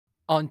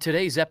On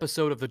today's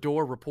episode of The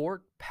Door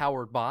Report,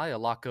 powered by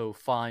Alaco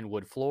Fine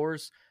Wood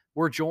Floors,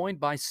 we're joined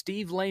by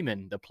Steve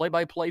Layman, the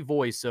play-by-play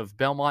voice of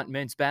Belmont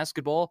men's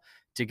basketball,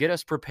 to get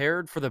us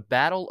prepared for the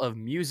Battle of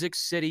Music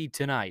City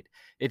tonight.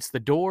 It's the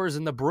Doors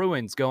and the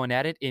Bruins going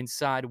at it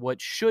inside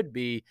what should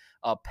be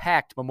a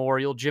packed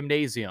Memorial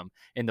Gymnasium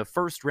in the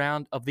first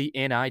round of the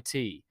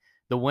NIT.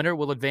 The winner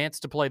will advance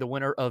to play the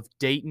winner of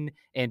Dayton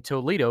and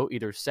Toledo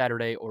either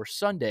Saturday or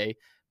Sunday.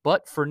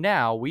 But for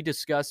now, we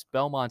discuss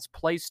Belmont's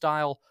play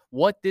style,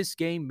 what this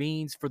game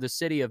means for the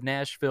city of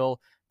Nashville,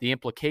 the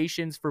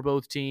implications for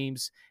both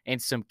teams,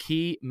 and some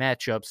key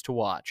matchups to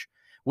watch.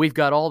 We've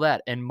got all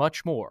that and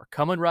much more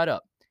coming right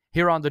up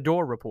here on The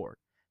Door Report,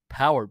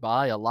 powered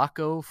by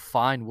Alaco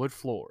Fine Wood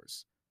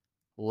Floors.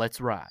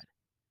 Let's ride.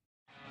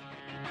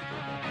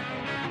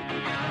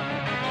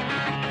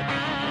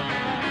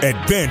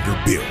 At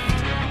Vanderbilt,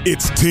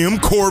 it's Tim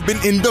Corbin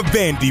and the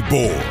Vandy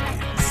boys.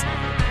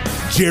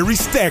 Jerry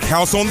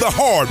Stackhouse on the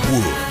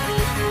hardwood,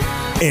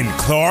 and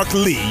Clark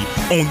Lee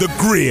on the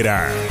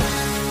gridiron.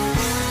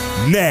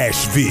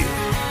 Nashville,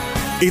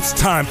 it's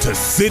time to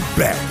sit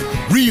back,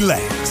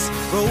 relax,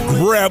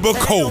 grab a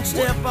cold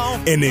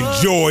one, and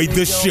enjoy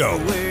the show.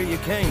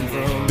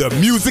 The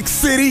Music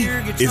City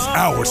is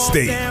our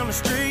stage,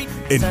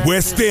 and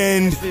West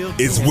End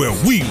is where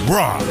we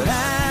rock.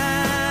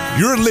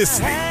 You're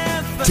listening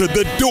to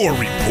The Door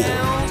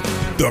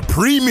Report, the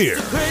premier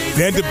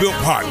Vanderbilt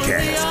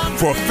podcast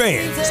for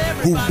fans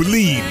who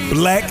bleed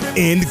black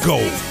and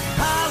gold.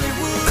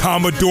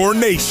 Commodore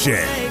Nation,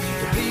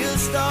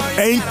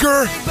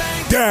 anchor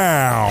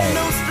down.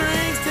 No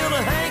strings till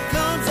the Hank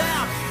comes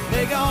out.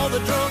 Make all the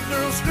drunk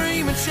girls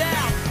scream and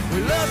shout. We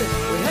love it,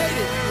 we hate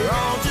it, we're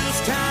all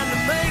just trying to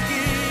make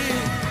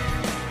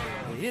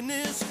it in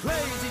this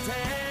crazy town.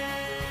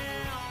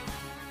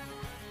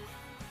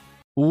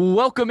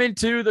 Welcome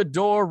into The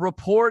Door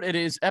Report. It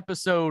is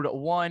episode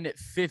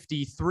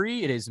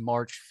 153. It is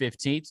March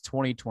 15th,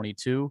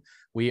 2022.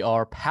 We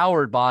are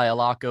powered by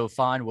Alaco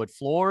Fine Wood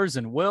Floors.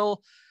 And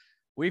Will,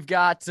 we've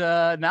got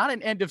not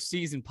an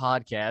end-of-season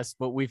podcast,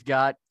 but we've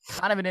got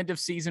kind of an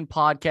end-of-season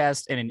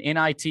podcast and an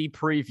NIT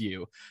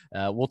preview.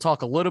 We'll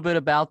talk a little bit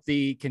about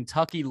the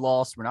Kentucky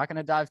loss. We're not going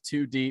to dive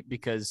too deep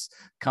because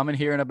coming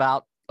here in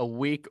about a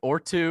week or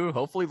two,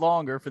 hopefully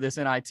longer, for this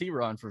NIT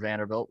run for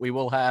Vanderbilt, we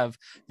will have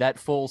that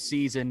full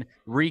season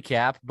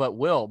recap. But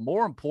Will,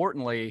 more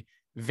importantly,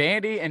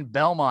 Vandy and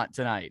Belmont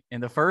tonight in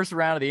the first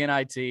round of the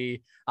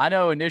NIT. I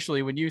know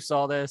initially when you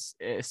saw this,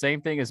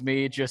 same thing as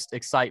me, just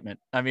excitement.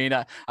 I mean,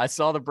 I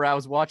saw I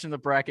was watching the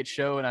bracket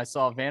show and I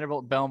saw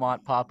Vanderbilt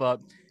Belmont pop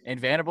up, and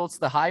Vanderbilt's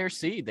the higher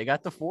seed. They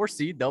got the 4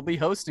 seed. They'll be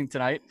hosting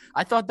tonight.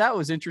 I thought that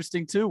was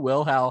interesting too,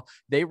 Will, how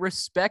they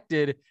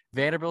respected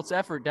Vanderbilt's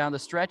effort down the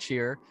stretch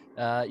here.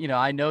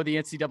 I know the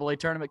NCAA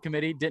tournament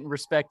committee didn't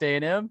respect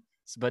A&M,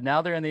 but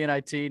now they're in the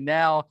NIT.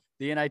 Now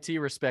the NIT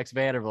respects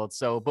Vanderbilt.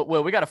 So, but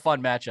Will, we got a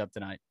fun matchup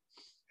tonight.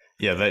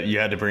 Yeah, that you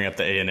had to bring up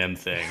the A&M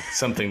thing.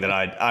 Something that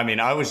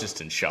I was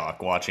just in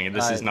shock watching it.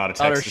 This is not a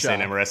Texas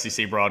A&M or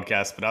SEC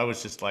broadcast, but I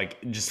was just like,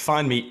 just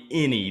find me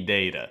any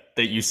data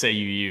that you say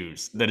you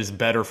use that is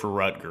better for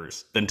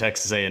Rutgers than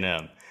Texas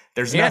A&M.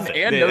 There's nothing.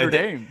 And Notre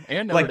Dame.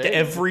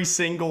 Every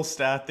single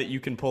stat that you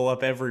can pull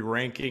up, every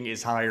ranking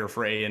is higher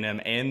for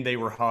A&M, and they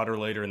were hotter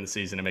later in the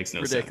season. It makes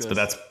no sense. But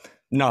that's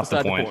not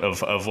the point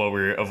of what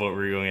we're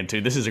going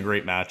into. This is a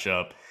great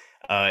matchup.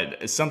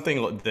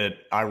 Something that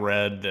I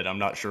read that I'm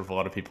not sure if a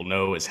lot of people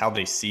know is how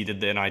they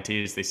seeded the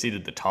NITs. They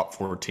seeded the top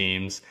 4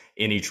 teams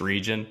in each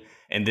region.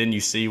 And then you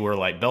see where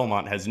like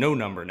Belmont has no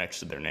number next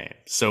to their name.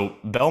 So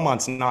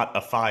Belmont's not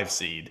a 5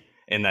 seed,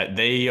 and that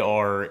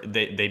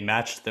they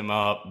matched them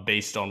up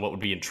based on what would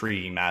be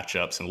intriguing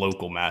matchups and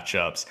local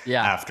matchups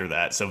after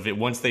that. So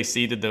once they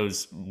seeded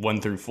those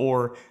 1 through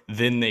 4,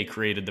 then they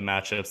created the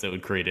matchups that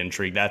would create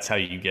intrigue. That's how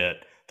you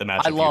get the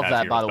matchup. I love you have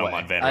that, here by with the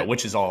Belmont way. Vanderbilt,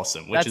 which is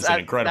awesome, which is an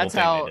incredible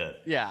thing they did.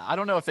 Yeah, I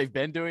don't know if they've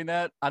been doing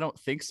that. I don't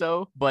think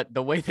so, but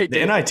the way they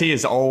did the NIT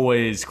has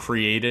always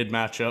created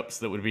matchups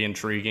that would be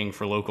intriguing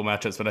for local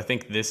matchups, but I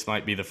think this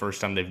might be the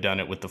first time they've done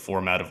it with the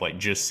format of like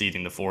just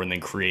seeding the 4 and then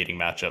creating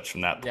matchups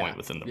from that point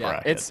within the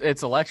bracket.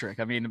 It's electric.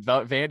 I mean,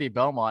 Vandy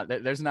Belmont,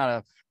 there's not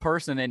a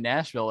person in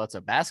Nashville that's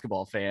a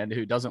basketball fan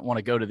who doesn't want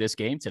to go to this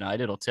game tonight.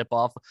 It'll tip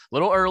off a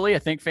little early. I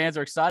think fans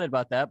are excited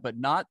about that, but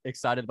not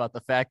excited about the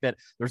fact that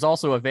there's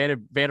also a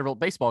Vanderbilt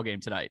baseball game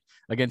tonight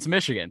against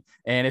Michigan,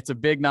 and it's a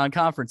big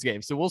non-conference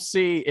game. So we'll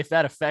see if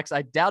that affects.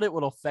 I doubt it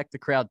will affect the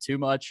crowd too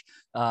much,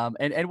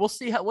 and we'll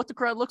see what the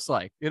crowd looks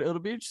like. It'll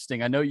be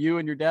interesting. I know you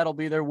and your dad will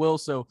be there, Will.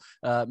 So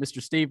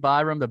Mr. Steve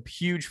Byram, the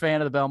huge fan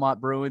of the Belmont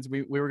Bruins,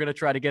 we were going to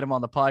try to get him on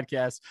the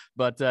podcast,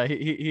 but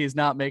he is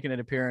not making an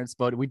appearance.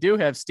 But we do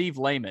have Steve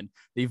Layman,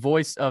 the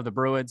voice of the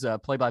Bruins,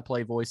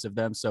 play-by-play voice of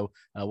them. So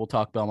we'll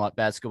talk Belmont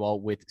basketball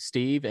with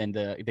Steve and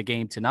the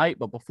game tonight.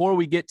 But before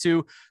we get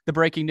to the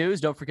breaking news,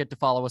 don't forget to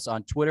follow us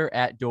on Twitter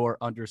at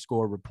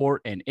 @door_report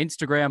and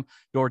Instagram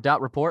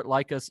door.report.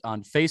 Like us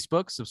on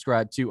Facebook.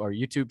 Subscribe to our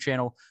YouTube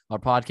channel. Our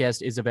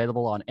podcast is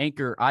available on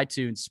Anchor,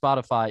 iTunes,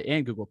 Spotify,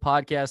 and Google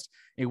Podcast.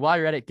 And while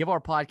you're at it, give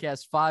our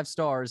podcast 5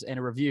 stars and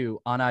a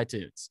review on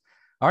iTunes.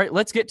 All right,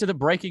 let's get to the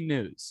breaking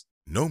news.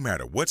 No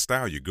matter what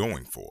style you're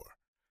going for,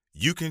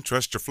 you can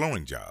trust your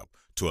flooring job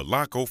to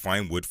Alaco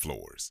Fine Wood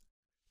Floors.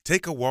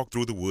 Take a walk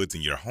through the woods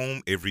in your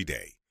home every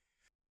day.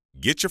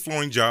 Get your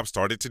flooring job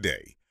started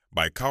today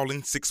by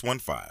calling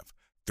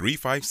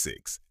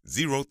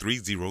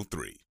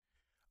 615-356-0303.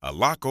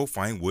 Alaco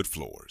Fine Wood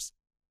Floors.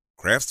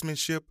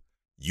 Craftsmanship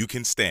you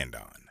can stand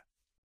on.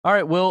 All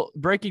right, well,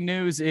 breaking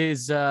news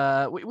is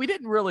we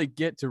didn't really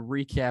get to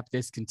recap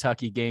this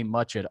Kentucky game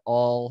much at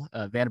all.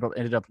 Vanderbilt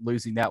ended up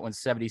losing that one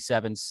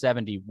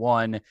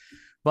 77-71.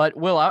 But,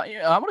 Will,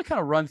 I want to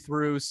kind of run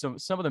through some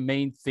of the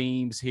main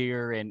themes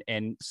here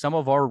and some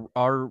of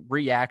our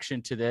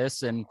reaction to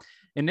this. And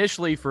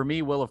initially for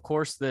me, Will, of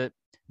course, the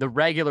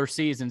regular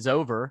season's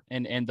over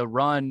and the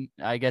run,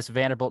 I guess,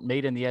 Vanderbilt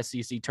made in the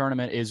SEC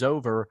tournament is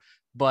over.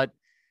 But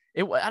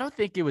I don't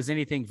think it was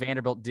anything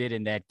Vanderbilt did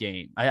in that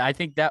game. I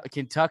think that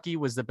Kentucky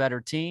was the better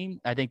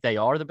team. I think they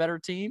are the better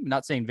team. I'm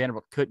not saying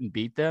Vanderbilt couldn't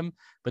beat them,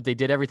 but they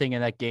did everything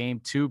in that game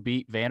to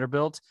beat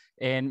Vanderbilt.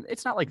 And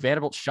it's not like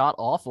Vanderbilt shot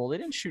awful. They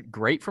didn't shoot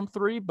great from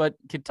three, but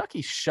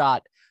Kentucky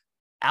shot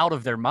out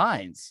of their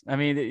minds. I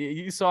mean,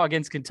 you saw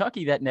against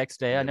Kentucky that next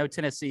day. I know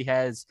Tennessee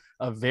has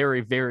a very,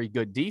 very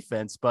good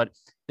defense, but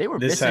they were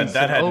missing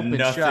some open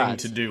shots. That had nothing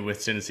to do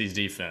with Tennessee's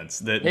defense.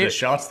 The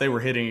shots they were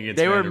hitting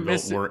against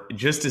Vanderbilt were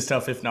just as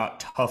tough, if not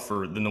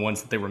tougher, than the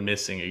ones that they were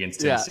missing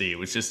against Tennessee. Yeah. It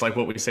was just like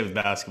what we say with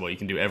basketball. You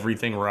can do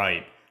everything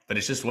right, but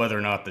it's just whether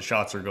or not the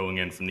shots are going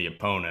in from the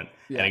opponent.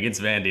 Yeah. And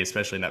against Vandy,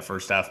 especially in that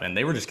first half, man,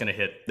 they were just going to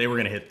hit. They were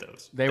going to hit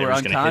those. They were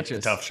unconscious. Hit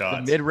the tough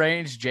shots. The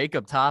mid-range,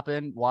 Jacob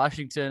Toppin,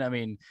 Washington. I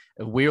mean,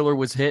 Wheeler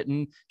was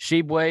hitting.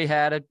 Shibwe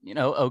had a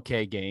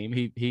okay game.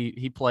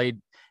 He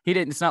played. He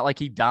didn't. It's not like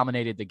he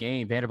dominated the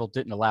game. Vanderbilt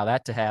didn't allow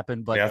that to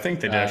happen. But yeah, I think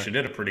they actually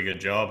did a pretty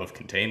good job of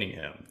containing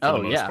him for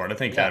the most part. I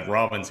think that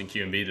Robbins and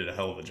QMB did a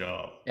hell of a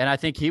job. And I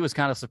think he was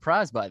kind of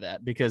surprised by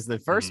that because the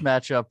first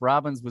matchup,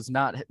 Robbins was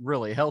not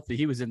really healthy.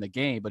 He was in the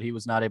game, but he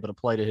was not able to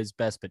play to his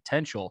best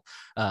potential.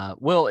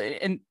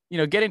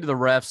 Getting to the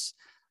refs,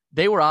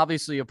 they were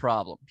obviously a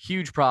problem,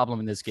 huge problem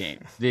in this game.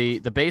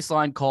 The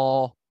baseline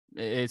call.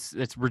 It's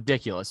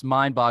ridiculous,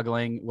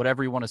 mind-boggling,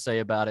 whatever you want to say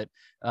about it.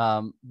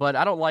 But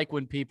I don't like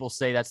when people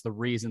say that's the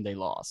reason they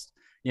lost.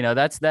 The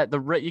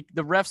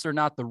refs are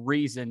not the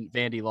reason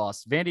Vandy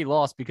lost. Vandy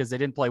lost because they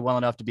didn't play well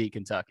enough to beat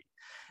Kentucky.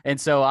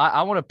 And so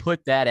I want to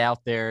put that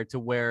out there to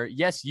where,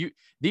 yes,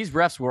 these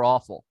refs were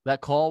awful. That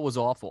call was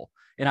awful.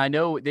 And I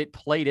know it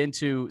played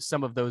into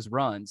some of those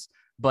runs,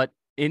 but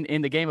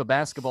in the game of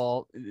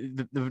basketball,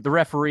 the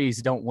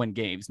referees don't win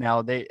games.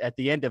 Now, at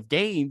the end of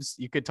games,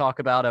 you could talk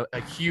about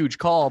a huge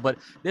call, but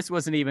this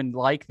wasn't even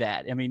like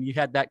that. I mean, you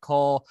had that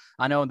call,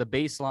 I know, in the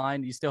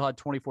baseline. You still had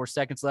 24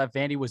 seconds left.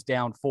 Vandy was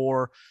down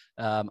 4.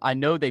 I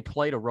know they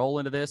played a role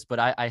into this, but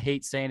I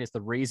hate saying it's the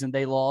reason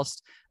they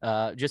lost.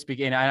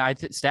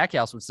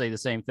 Stackhouse would say the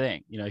same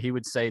thing. He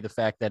would say the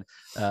fact that,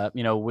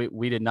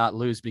 we did not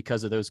lose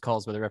because of those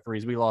calls by the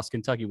referees. We lost.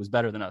 Kentucky was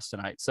better than us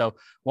tonight. So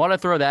want to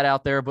throw that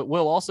out there, but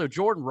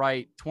Jordan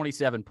Wright,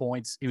 27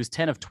 points. He was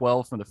 10 of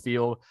 12 from the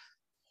field.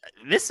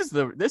 This is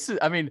a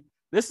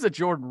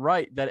Jordan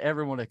Wright that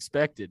everyone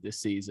expected this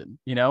season,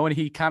 and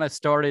he kind of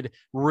started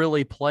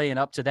really playing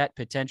up to that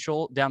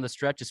potential down the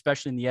stretch,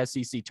 especially in the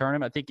SEC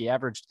tournament. I think he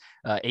averaged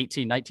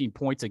 18, 19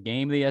 points a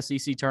game in the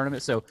SEC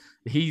tournament. So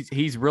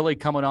he's really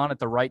coming on at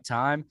the right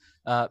time.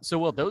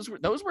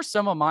 Those were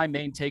some of my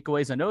main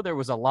takeaways. I know there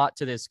was a lot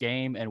to this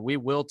game, and we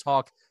will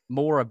talk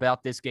more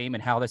about this game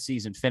and how the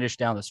season finished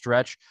down the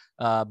stretch.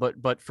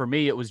 But for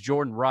me, it was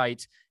Jordan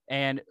Wright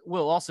and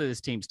also this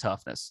team's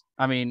toughness.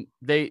 I mean,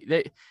 they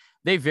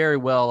very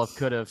well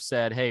could have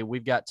said, hey,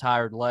 we've got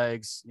tired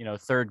legs,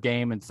 3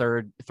 games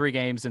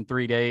in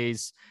 3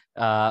 days.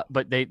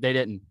 But they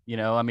didn't,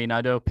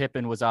 I know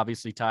Pippen was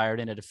obviously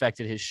tired and it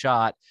affected his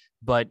shot,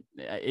 but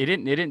it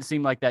didn't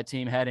seem like that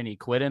team had any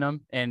quit in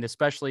them. And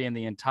especially in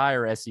the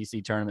entire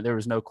SEC tournament, there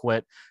was no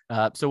quit.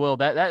 That's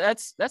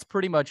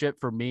pretty much it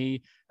for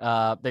me.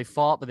 They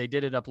fought, but they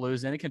did end up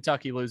losing. And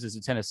Kentucky loses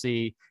to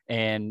Tennessee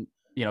and,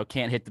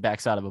 can't hit the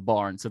backside of a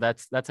barn. So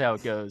that's how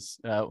it goes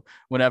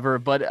whenever.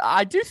 But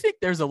I do think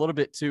there's a little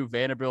bit to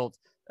Vanderbilt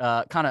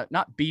kind of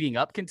not beating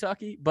up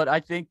Kentucky, but I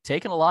think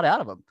taking a lot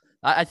out of them.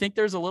 I think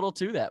there's a little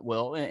to that,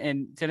 Will.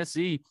 And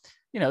Tennessee,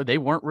 they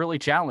weren't really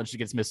challenged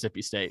against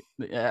Mississippi State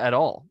at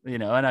all,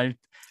 and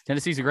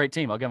Tennessee's a great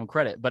team. I'll give them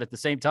credit. But at the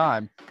same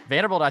time,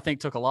 Vanderbilt, I think,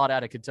 took a lot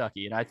out of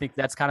Kentucky. And I think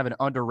that's kind of an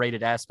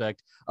underrated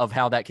aspect of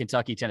how that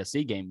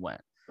Kentucky-Tennessee game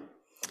went.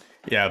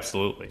 Yeah,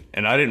 absolutely.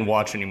 And I didn't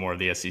watch any more of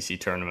the SEC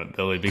tournament,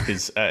 Billy,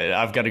 because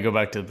I've got to go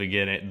back to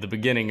the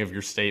beginning of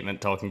your statement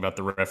talking about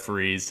the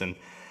referees. And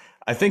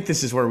I think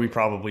this is where we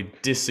probably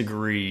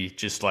disagree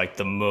just like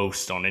the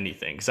most on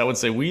anything. Because I would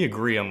say we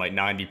agree on like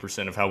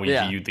 90% of how we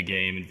view the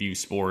game and view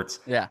sports.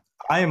 Yeah.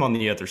 I am on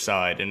the other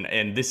side,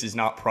 and this is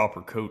not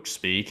proper coach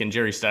speak, and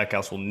Jerry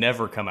Stackhouse will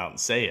never come out and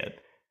say it.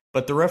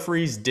 But the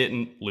referees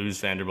didn't lose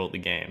Vanderbilt the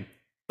game.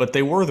 But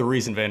they were the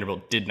reason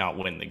Vanderbilt did not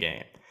win the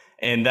game.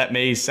 And that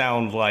may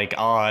sound like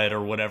odd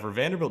or whatever.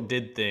 Vanderbilt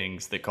did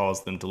things that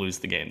caused them to lose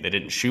the game. They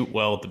didn't shoot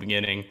well at the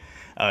beginning,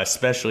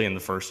 especially in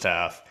the first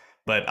half.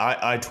 But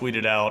I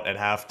tweeted out at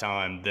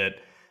halftime that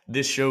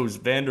this shows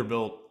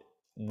Vanderbilt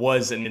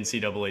was an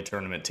NCAA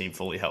tournament team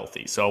fully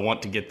healthy. So I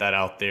want to get that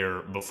out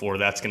there before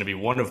that's going to be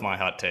one of my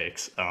hot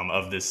takes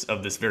of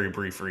this very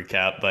brief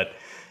recap. But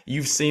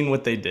you've seen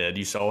what they did.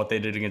 You saw what they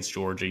did against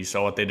Georgia. You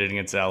saw what they did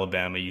against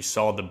Alabama. You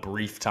saw the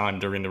brief time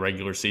during the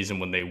regular season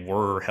when they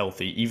were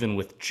healthy, even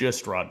with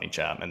just Rodney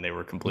Chapman. They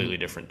were a completely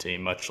different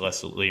team, much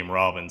less Liam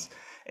Robbins.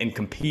 And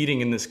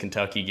competing in this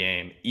Kentucky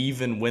game,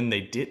 even when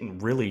they didn't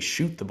really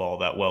shoot the ball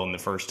that well in the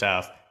first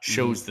half,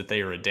 shows that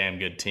they are a damn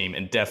good team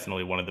and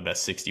definitely one of the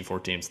best 64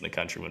 teams in the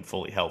country when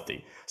fully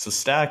healthy. So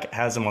Stack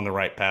has them on the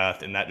right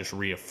path, and that just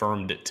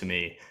reaffirmed it to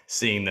me,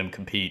 seeing them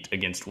compete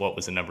against what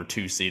was a number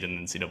 2 seed in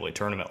the NCAA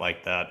tournament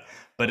like that.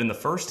 But in the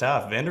first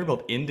half,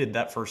 Vanderbilt ended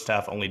that first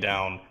half only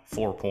down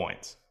 4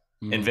 points.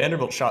 And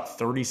Vanderbilt shot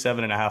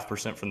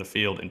 37.5% from the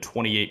field and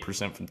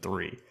 28% from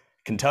three.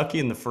 Kentucky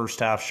in the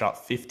first half shot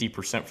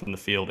 50% from the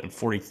field and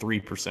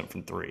 43%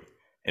 from three.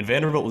 And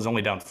Vanderbilt was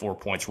only down 4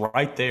 points.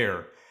 Right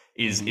there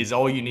is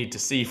all you need to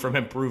see from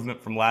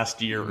improvement from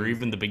last year or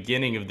even the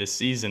beginning of this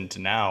season to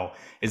now,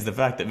 is the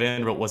fact that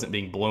Vanderbilt wasn't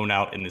being blown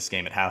out in this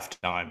game at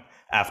halftime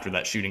after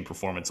that shooting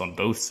performance on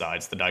both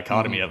sides, the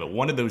dichotomy of it.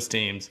 One of those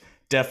teams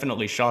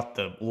definitely shot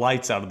the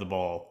lights out of the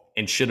ball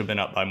and should have been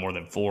up by more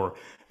than 4.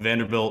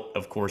 Vanderbilt,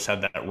 of course,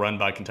 had that run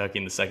by Kentucky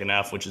in the second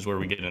half, which is where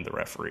we get into the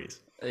referees.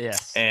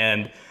 Yes.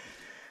 And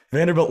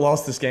Vanderbilt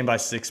lost this game by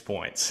 6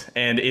 points,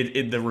 and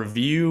the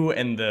review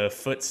and the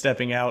foot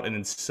stepping out and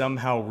then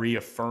somehow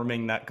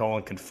reaffirming that call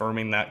and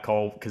confirming that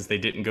call because they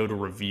didn't go to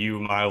review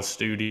Miles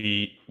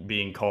Studi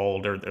being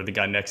called or the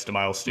guy next to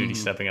Miles Studi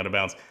stepping out of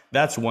bounds.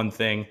 That's one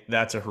thing.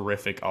 That's a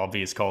horrific,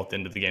 obvious call at the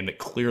end of the game that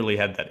clearly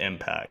had that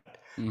impact.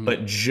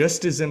 But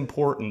just as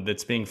important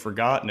that's being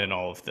forgotten in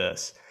all of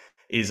this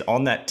is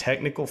on that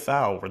technical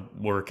foul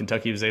where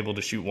Kentucky was able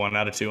to shoot 1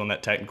 out of 2 on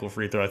that technical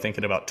free throw, I think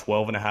at about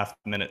 12 and a half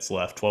minutes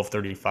left,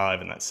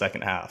 12:35 in that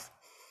second half.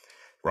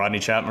 Rodney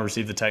Chapman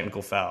received the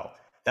technical foul.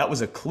 That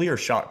was a clear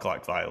shot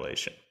clock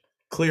violation.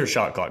 Clear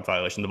shot clock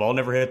violation. The ball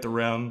never hit the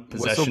rim.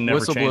 Possession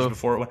never changed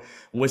before it went.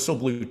 Whistle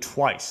blew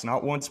twice,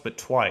 not once, but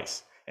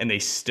twice. And they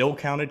still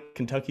counted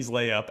Kentucky's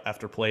layup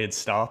after play had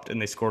stopped,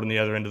 and they scored on the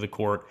other end of the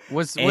court.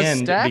 Was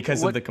Stack,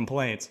 because of the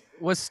complaints.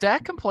 Was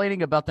Stack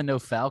complaining about the no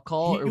foul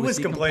call? He was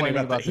complaining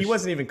about that. He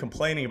wasn't even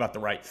complaining about the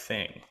right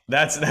thing.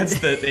 That's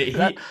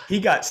he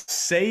got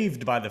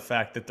saved by the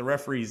fact that the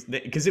referees,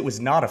 because it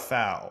was not a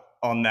foul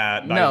on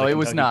that. No, it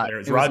was not. It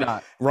was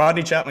not.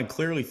 Rodney Chapman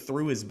clearly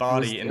threw his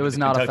body into the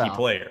Kentucky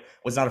player.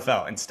 It was not a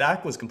foul, and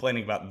Stack was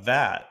complaining about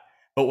that.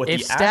 But with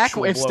if Stack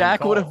would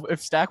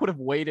have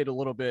waited a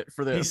little bit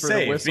for the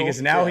whistle,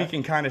 because now he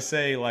can kind of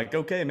say like,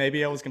 okay,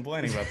 maybe I was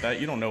complaining about that.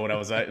 You don't know what I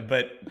was at,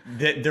 but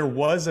there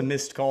was a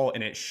missed call,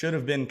 and it should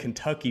have been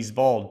Kentucky's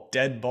ball,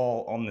 dead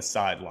ball on the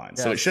sideline.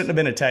 Yes. So it shouldn't have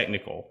been a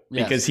technical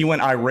because he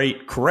went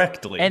irate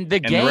correctly, and the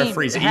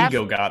referee's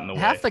ego got in the way.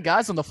 Half the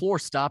guys on the floor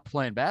stopped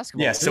playing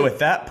basketball. Yeah. So at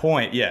that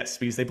point, yes,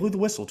 because they blew the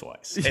whistle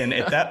twice, and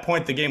at that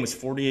point the game was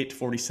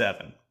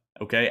 48-47.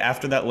 Okay,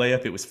 after that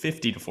layup, it was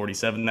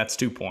 50-47. That's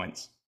 2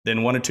 points.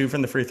 Then 1 or 2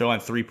 from the free throw line,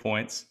 3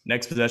 points.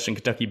 Next possession,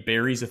 Kentucky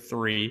buries a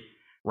 3.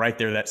 Right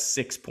there, that's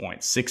 6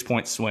 points,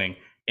 6-point swing.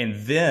 And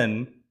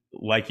then,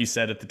 like you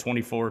said, at the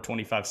 24 or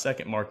 25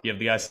 second mark, you have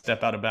the guy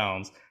step out of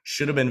bounds.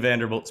 Should have been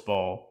Vanderbilt's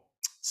ball.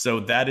 So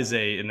that is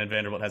and then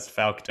Vanderbilt has to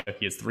foul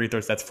Kentucky. It's 3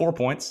 throws. That's 4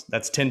 points.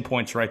 That's 10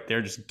 points right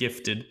there, just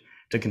gifted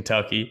to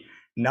Kentucky.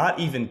 Not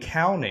even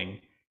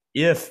counting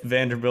if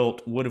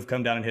Vanderbilt would have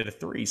come down and hit a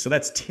 3. So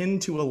that's 10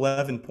 to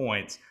 11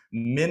 points,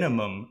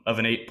 minimum of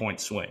an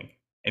 8-point swing.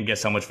 And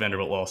guess how much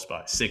Vanderbilt lost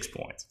by? 6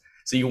 points.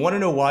 So you want to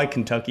know why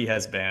Kentucky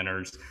has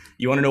banners.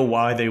 You want to know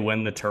why they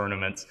win the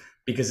tournaments,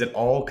 because it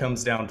all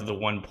comes down to the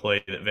one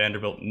play that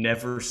Vanderbilt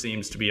never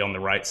seems to be on the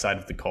right side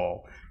of the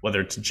call,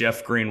 whether it's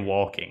Jeff Green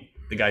walking,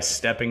 the guy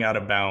stepping out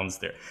of bounds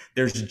there.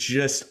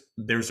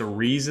 There's a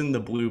reason the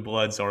Blue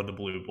Bloods are the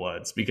Blue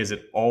Bloods, because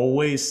it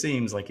always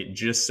seems like it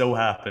just so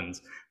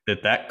happens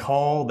that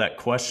call, that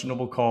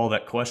questionable call,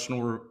 that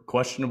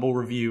questionable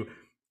review,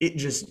 it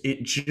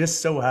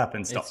just so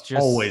happens to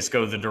always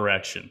go the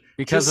direction.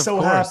 Because just so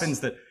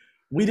happens that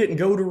we didn't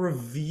go to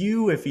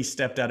review if he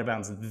stepped out of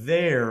bounds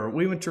there.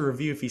 We went to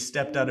review if he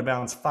stepped out of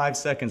bounds 5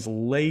 seconds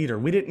later.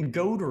 We didn't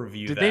go to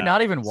review that. Did they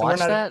not even watch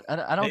that?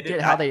 I don't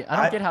get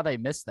how they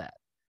missed that.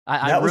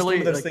 That was one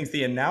of those things.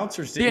 The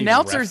announcers didn't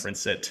even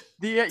reference it.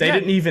 They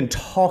didn't even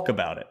talk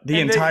about it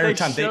the entire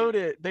time.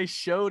 They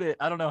showed it.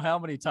 I don't know how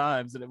many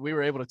times, and we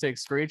were able to take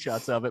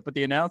screenshots of it. But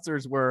the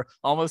announcers were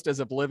almost as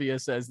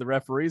oblivious as the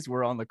referees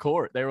were on the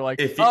court. They were like,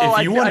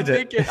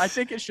 I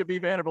think it should be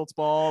Vanderbilt's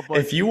ball. But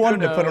if you wanted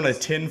to put on a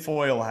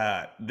tinfoil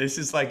hat, this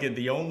is like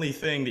the only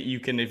thing that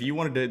you can. If you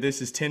wanted to,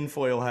 this is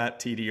tinfoil hat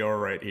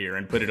TDR right here,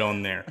 and put it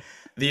on there.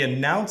 The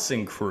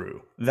announcing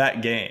crew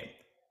that game.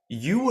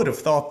 you would have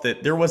thought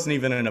that there wasn't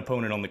even an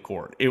opponent on the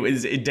court. It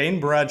was Dane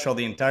Bradshaw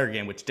the entire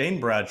game, which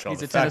Dane Bradshaw,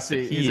 He's a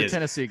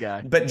Tennessee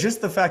guy. But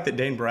just the fact that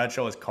Dane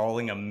Bradshaw is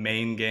calling a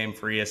main game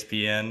for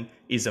ESPN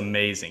is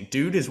amazing.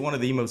 Dude is one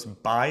of the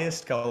most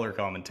biased color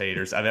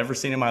commentators I've ever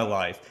seen in my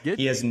life.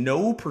 He has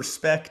no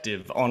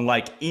perspective on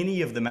like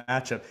any of the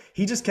matchup.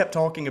 He just kept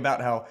talking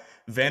about how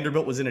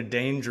Vanderbilt was in a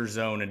danger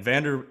zone, and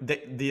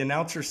the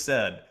announcer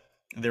said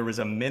there was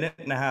a minute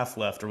and a half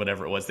left or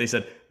whatever it was. They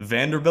said,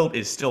 Vanderbilt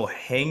is still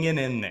hanging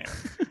in there.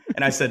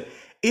 And I said,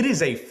 it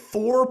is a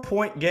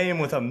 4-point game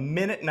with a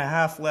minute and a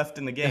half left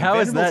in the game. How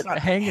is that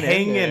hanging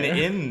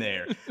in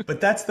there?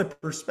 But that's the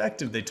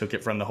perspective they took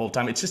it from the whole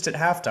time. It's just at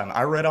halftime.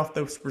 I read off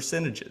those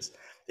percentages.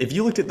 If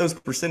you looked at those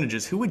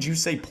percentages, who would you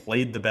say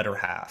played the better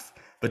half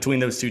between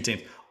those two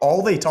teams?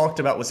 All they talked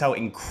about was how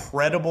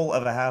incredible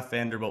of a half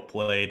Vanderbilt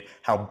played,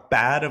 how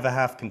bad of a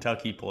half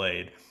Kentucky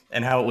played,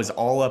 and how it was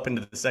all up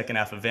into the second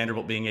half of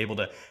Vanderbilt being able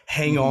to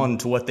hang on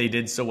to what they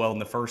did so well in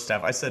the first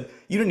half. I said,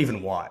 you didn't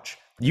even watch.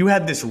 You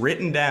had this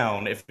written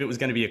down. If it was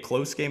going to be a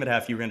close game at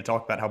half, you were going to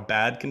talk about how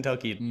bad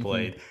Kentucky had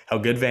played, how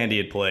good Vandy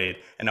had played,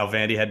 and how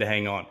Vandy had to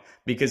hang on.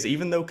 Because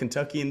even though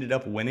Kentucky ended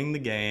up winning the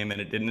game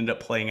and it didn't end up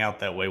playing out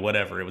that way,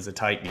 whatever, it was a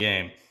tight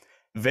game,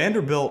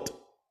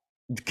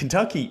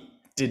 Kentucky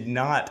did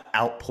not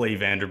outplay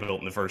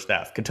Vanderbilt in the first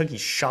half. Kentucky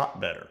shot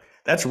better.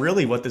 That's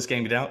really what this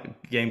game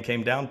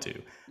came down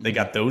to. They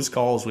got those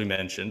calls we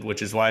mentioned,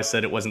 which is why I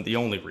said it wasn't the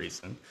only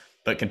reason.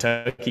 But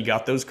Kentucky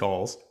got those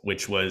calls,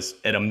 which was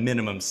at a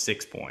minimum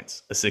 6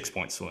 points, a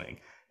 6-point swing,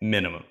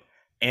 minimum.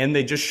 And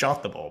they just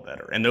shot the ball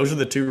better. And those are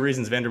the two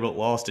reasons Vanderbilt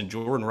lost. And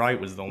Jordan Wright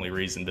was the only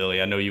reason,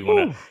 Billy. I know you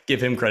want to give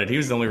him credit. He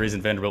was the only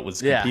reason Vanderbilt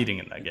was competing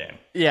in that game.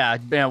 Yeah,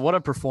 man, what a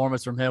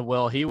performance from him.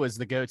 Will, he was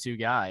the go-to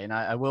guy. And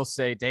I will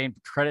say,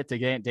 credit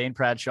to Dane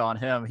Bradshaw on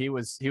him. He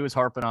was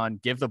harping on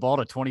give the ball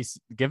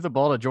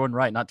to Jordan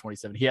Wright, not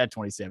 27. He had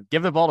 27.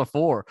 Give the ball to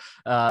 4.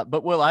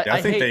 But Will,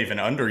 I think they even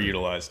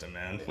underutilized him,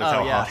 man, with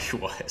how hot he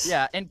was.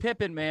 Yeah, and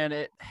Pippen,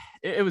 man,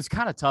 it was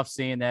kind of tough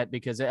seeing that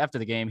because after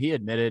the game, he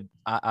admitted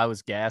I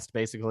was gassed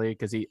basically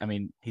because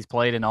he's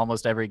played in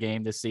almost every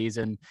game this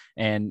season,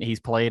 and he's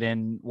played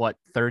in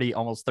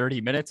almost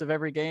 30 minutes of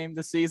every game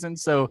this season.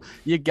 So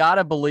you got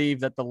to believe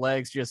that the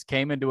legs just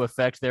came into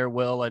effect there,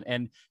 Will.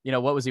 And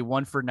what was he,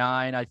 1 for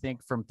 9, I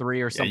think, from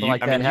 3 or something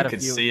like that. You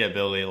could see it,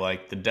 Billy,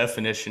 like the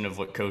definition of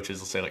what coaches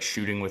will say, like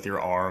shooting with your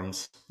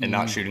arms and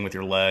not shooting with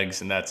your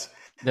legs. And that's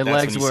the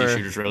legs when you were, see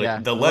shooters really. Yeah,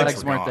 the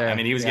legs weren't gone. there. I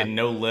mean, he was getting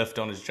no lift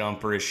on his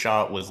jumper. His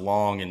shot was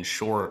long and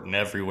short and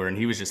everywhere, and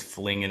he was just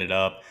flinging it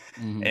up.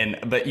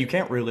 But you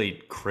can't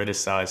really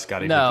criticize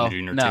Scottie Pippen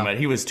Jr. too much.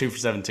 He was 2 for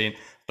 17.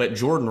 But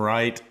Jordan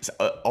Wright,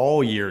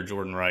 all year,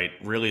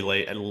 really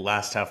late at the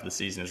last half of the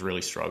season has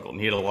really struggled. And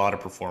he had a lot of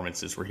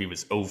performances where he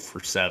was 0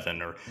 for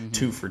 7 or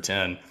 2 for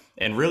 10.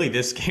 And really,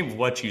 this game,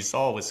 what you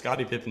saw was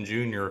Scottie Pippen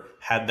Jr.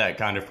 had that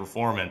kind of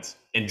performance,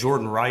 and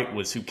Jordan Wright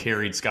was who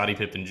carried Scottie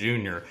Pippen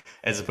Jr.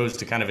 As opposed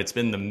to kind of it's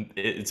been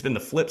the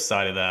flip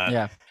side of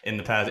that in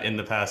the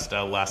past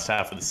last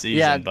half of the season.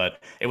 Yeah.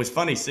 But it was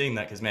funny seeing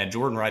that because, man,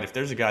 Jordan Wright, if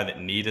there's a guy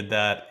that needed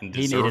that and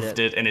deserved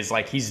it, and is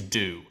like he's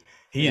due.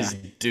 He is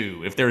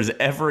due. If there's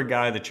ever a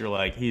guy that you're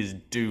like, he is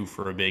due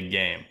for a big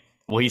game.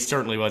 Well, he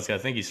certainly was. I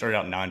think he started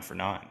out 9 for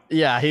 9.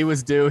 Yeah, he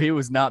was due. He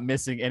was not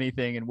missing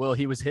anything. And Will,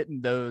 he was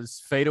hitting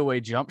those fadeaway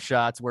jump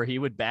shots where he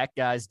would back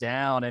guys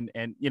down.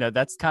 And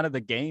that's kind of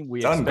the game we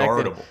expected.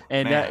 Unguardable.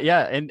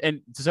 And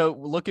and so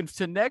looking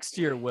to next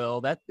year,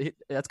 Will,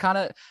 that's kind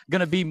of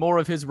going to be more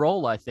of his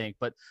role, I think.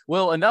 But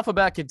Will, enough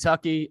about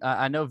Kentucky.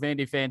 I know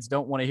Vandy fans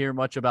don't want to hear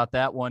much about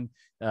that one.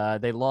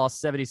 They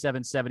lost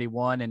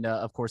 77-71. And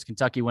of course,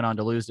 Kentucky went on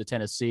to lose to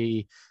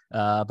Tennessee.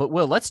 But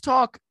Will, let's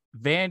talk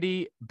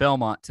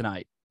Vandy-Belmont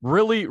tonight.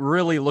 Really,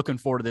 really looking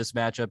forward to this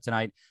matchup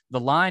tonight. The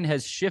line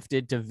has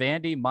shifted to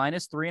Vandy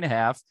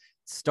 -3.5.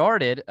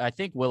 Started, I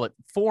think, Will, at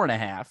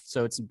 4.5.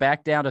 So it's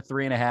back down to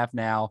 3.5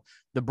 now.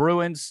 The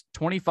Bruins,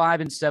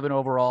 25-7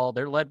 overall.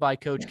 They're led by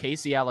Coach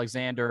Casey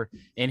Alexander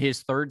in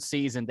his 3rd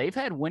season. They've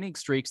had winning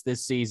streaks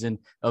this season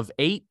of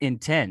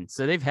 8-10.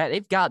 So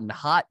they've gotten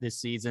hot this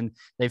season.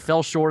 They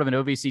fell short of an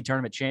OVC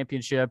tournament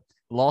championship.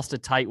 Lost a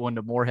tight one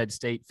to Morehead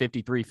State,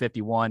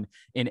 53-51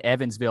 in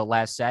Evansville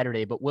last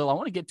Saturday. But, Will, I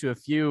want to get to a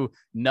few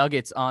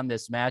nuggets on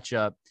this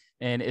matchup,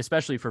 and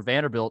especially for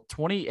Vanderbilt,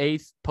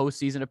 28th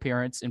postseason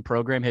appearance in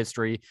program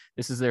history.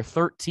 This is their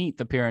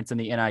 13th appearance in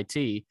the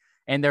NIT,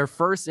 and their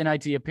first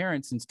NIT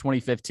appearance since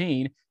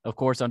 2015, of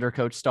course, under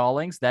Coach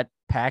Stallings, that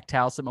packed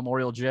house at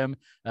Memorial Gym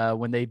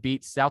when they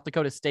beat South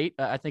Dakota State,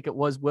 I think it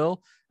was,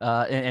 Will.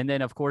 And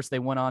then, of course, they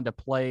went on to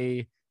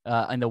play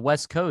on the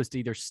West Coast,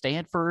 either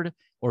Stanford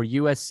or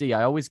USC.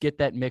 I always get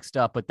that mixed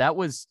up, but that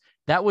was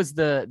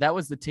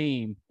the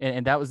team,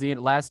 and that was the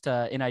last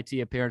NIT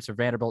appearance for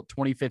Vanderbilt,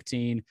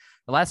 2015.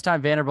 The last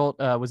time Vanderbilt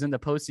was in the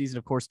postseason,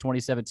 of course,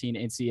 2017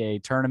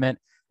 NCAA tournament.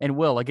 And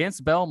Will,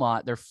 against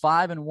Belmont, they're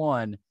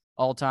 5-1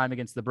 all time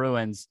against the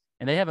Bruins,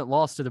 and they haven't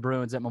lost to the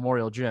Bruins at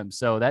Memorial Gym.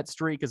 So that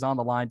streak is on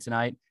the line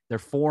tonight. They're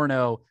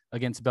 4-0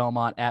 against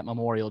Belmont at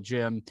Memorial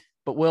Gym.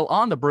 But Will,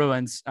 on the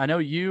Bruins, I know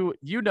you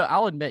know,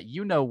 I'll admit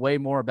you know way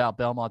more about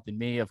Belmont than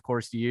me. Of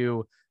course,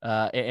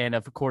 and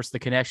of course the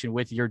connection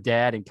with your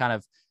dad and kind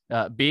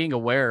of being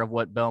aware of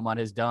what Belmont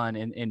has done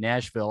in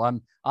Nashville.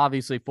 I'm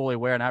obviously fully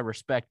aware, and I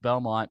respect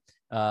Belmont.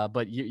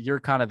 But you're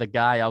kind of the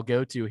guy I'll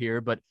go to here.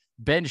 But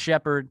Ben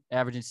Shepherd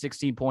averaging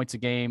 16 points a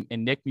game,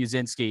 and Nick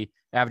Muszynski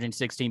averaging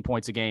 16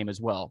 points a game as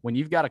well. When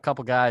you've got a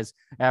couple guys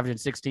averaging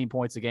 16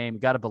 points a game, you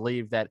got to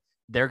believe that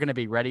they're going to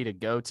be ready to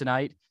go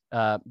tonight.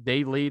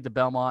 They lead the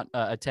Belmont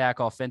attack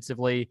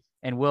offensively,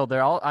 and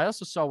I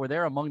also saw where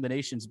they're among the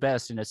nation's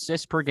best in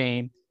assists per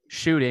game,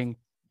 shooting,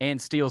 and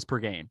steals per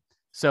game.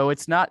 So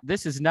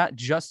this is not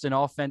just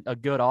a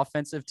good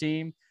offensive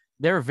team.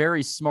 They're a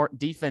very smart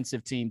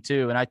defensive team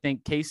too. And I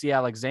think Casey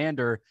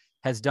Alexander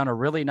has done a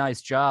really nice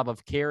job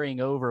of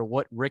carrying over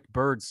what Rick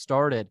Byrd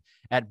started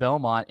at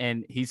Belmont,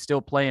 and he's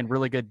still playing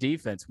really good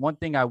defense. One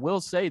thing I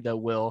will say though,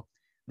 Will,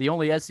 the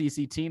only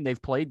SEC team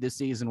they've played this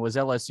season was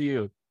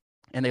LSU,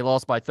 and they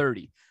lost by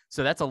 30.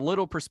 So that's a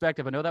little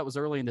perspective. I know that was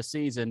early in the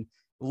season,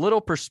 little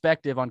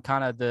perspective on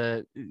kind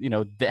of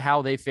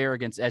how they fare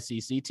against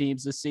SEC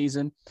teams this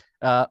season.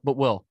 But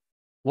Will,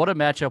 what a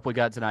matchup we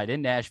got tonight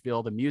in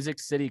Nashville, the Music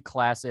City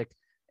Classic,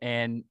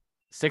 and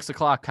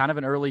 6:00, kind of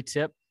an early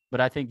tip,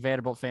 but I think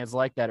Vanderbilt fans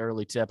like that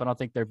early tip. I don't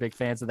think they're big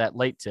fans of that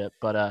late tip,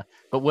 but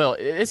Will,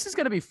 this is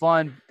going to be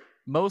fun,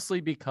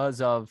 mostly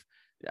because of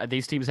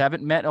these teams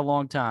haven't met in a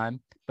long time,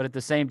 but at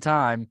the same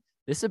time,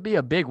 this would be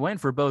a big win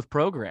for both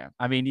programs.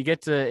 I mean, you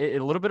get a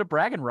little bit of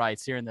bragging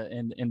rights here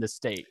in the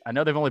state. I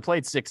know they've only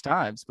played 6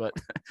 times, but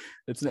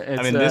it's a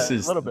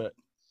little bit.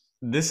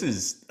 This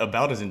is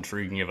about as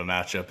intriguing of a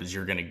matchup as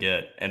you're going to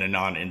get in a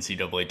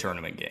non-NCAA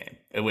tournament game.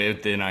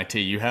 With the NIT,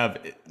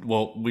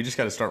 we just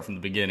got to start from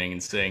the beginning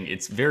and saying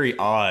it's very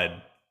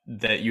odd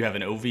that you have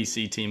an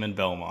OVC team in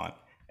Belmont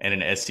and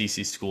an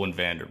SEC school in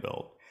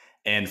Vanderbilt.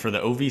 And for the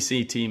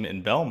OVC team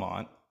in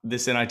Belmont,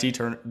 this NIT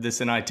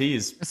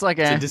is it's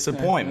a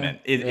disappointment.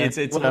 It's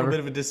a little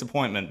bit of a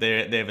disappointment.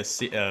 They have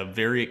a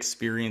very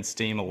experienced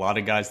team, a lot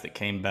of guys that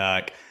came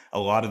back. A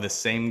lot of the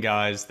same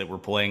guys that were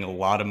playing a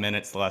lot of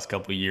minutes the last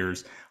couple of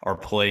years are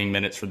playing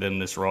minutes for them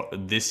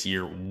this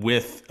year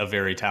with a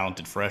very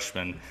talented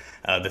freshman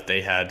that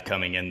they had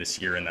coming in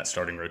this year in that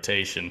starting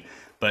rotation.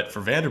 But for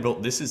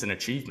Vanderbilt, this is an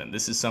achievement.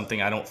 This is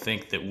something I don't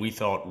think that we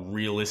thought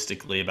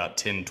realistically about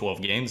 10,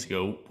 12 games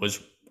ago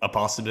was a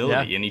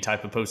possibility, any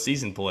type of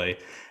postseason play,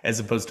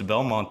 as opposed to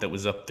Belmont that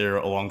was up there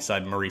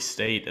alongside Murray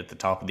State at the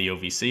top of the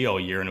OVC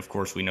all year. And of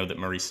course, we know that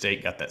Murray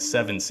State got that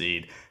 7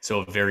 seed, so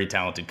a very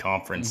talented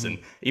conference. And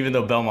even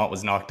though Belmont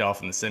was knocked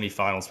off in the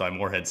semifinals by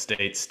Morehead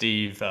State,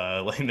 Steve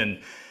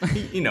Layman,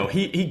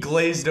 he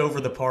glazed over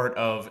the part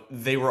of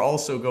they were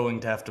also going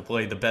to have to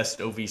play the best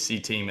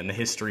OVC team in the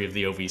history of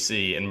the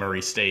OVC in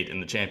Murray State in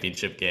the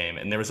championship game.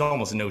 And there was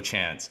almost no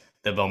chance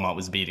that Belmont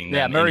was beating them.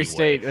 Yeah, Murray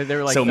anyway. State. They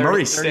were like so 30,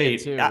 Murray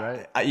State.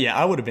 right?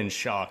 I would have been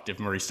shocked if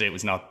Murray State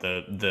was not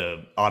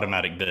the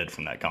automatic bid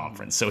from that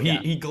conference. So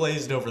he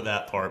glazed over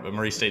that part, but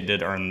Murray State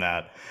did earn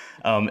that.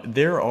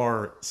 There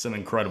are some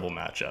incredible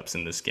matchups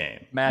in this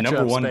game.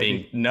 Number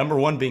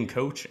one being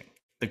coaching.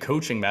 The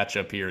coaching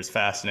matchup here is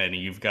fascinating.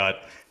 You've got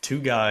 2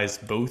 guys,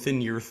 both in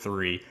year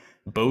 3,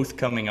 both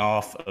coming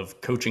off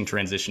of coaching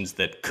transitions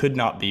that could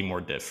not be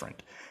more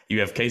different. You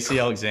have Casey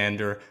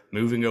Alexander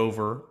moving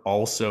over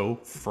also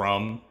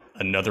from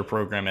another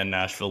program in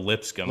Nashville,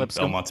 Lipscomb.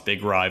 Belmont's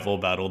big rival,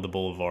 Battle of the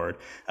Boulevard.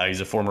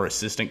 He's a former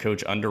assistant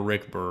coach under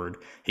Rick Byrd.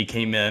 He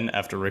came in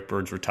after Rick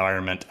Byrd's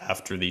retirement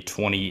after the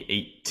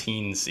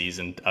 2018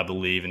 season, I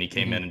believe, and he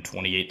came in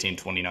 2018,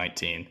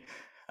 2019.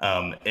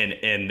 And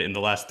in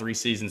the last 3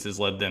 seasons has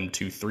led them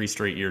to 3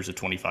 straight years of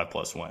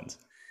 25-plus wins.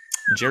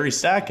 Jerry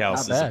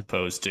Stackhouse, as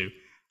opposed to,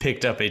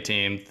 picked up a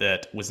team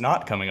that was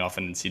not coming off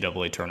an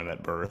NCAA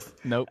tournament berth.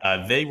 Nope.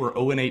 They were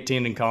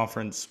 0-18 in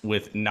conference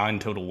with 9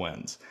 total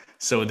wins.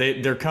 So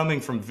they're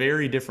coming from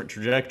very different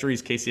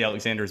trajectories. Casey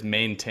Alexander has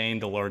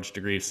maintained a large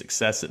degree of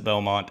success at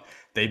Belmont.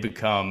 They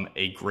become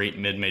a great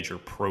mid-major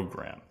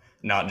program,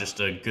 not just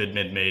a good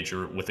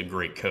mid-major with a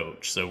great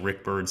coach. So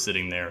Rick Byrd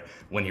sitting there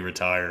when he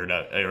retired,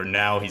 or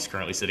now he's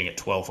currently sitting at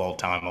 12th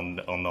all-time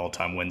on the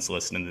all-time wins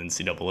list in the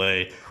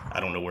NCAA. I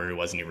don't know where he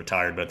was when he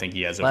retired, but I think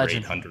he has over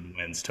 800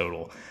 wins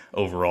total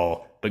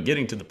overall. But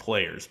getting to the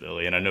players,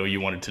 Billy, and I know you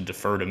wanted to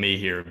defer to me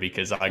here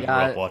because I grew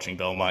up watching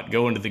Belmont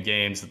go into the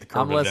games at the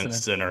Curve Event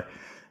Center.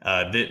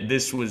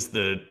 This was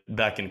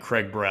back in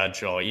Craig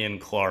Bradshaw, Ian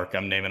Clark.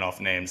 I'm naming off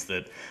names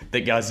that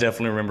guys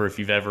definitely remember if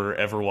you've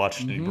ever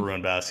watched any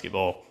Bruin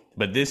basketball.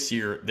 But this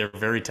year, they're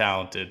very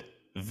talented,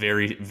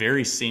 very,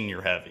 very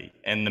senior heavy.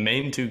 And the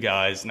main 2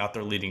 guys, not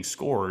their leading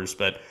scorers,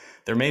 but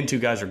their main 2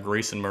 guys are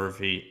Grayson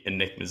Murphy and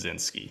Nick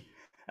Muszynski.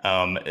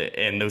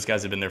 And those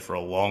guys have been there for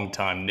a long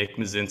time. Nick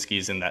Muszynski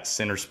is in that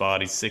center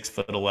spot. He's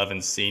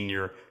 6'11",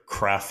 senior,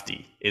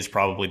 crafty is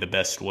probably the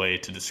best way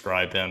to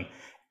describe him.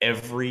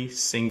 Every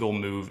single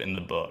move in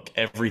the book,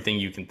 everything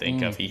you can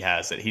think of, he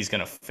has it. He's going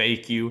to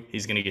fake you.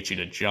 He's going to get you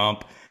to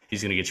jump.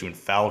 He's going to get you in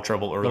foul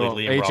trouble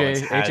early.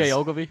 AJ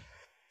Ogilvy.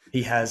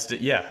 He has to,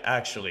 yeah,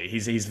 actually.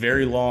 He's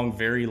very long,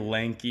 very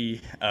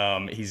lanky.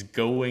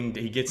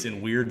 He gets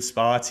in weird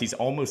spots. He's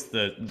almost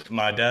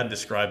my dad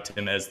described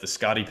him as the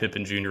Scottie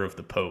Pippen Jr. of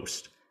the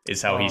post,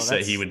 is how he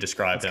said he would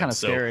describe him. That's kind of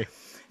scary.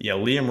 Yeah,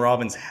 Liam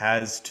Robbins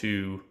has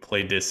to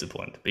play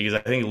disciplined because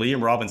I think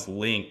Liam Robbins'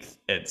 length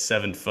at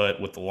 7 foot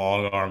with the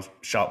long arms,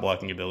 shot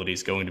blocking ability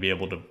is going to be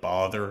able to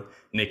bother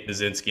Nick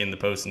Muszynski in the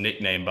post.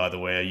 Nickname, by the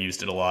way, I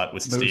used it a lot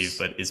with Steve,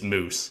 but is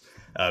Moose.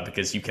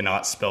 Because you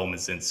cannot spell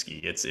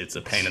Muszynski. It's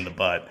a pain in the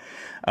butt.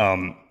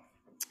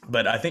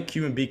 But I think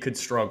QMB could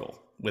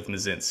struggle with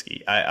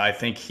Muszynski. I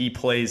think he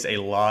plays a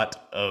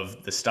lot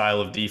of the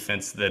style of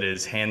defense that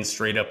is hands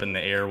straight up in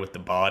the air with the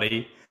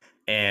body,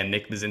 and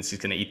Nick Muszynski's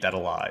going to eat that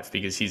alive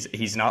because he's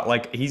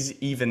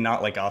even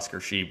not like Oscar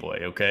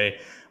Tshiebwe, okay?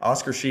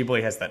 Oscar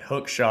Tshiebwe has that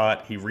hook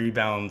shot. He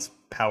rebounds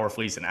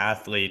powerfully. He's an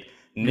athlete.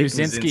 Nick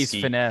Muszynski's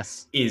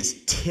finesse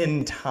is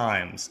 10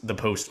 times the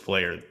post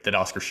player that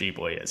Oscar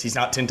Tshiebwe is. He's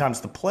not 10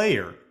 times the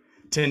player,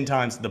 10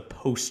 times the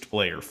post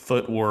player.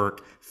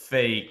 Footwork,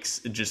 fakes,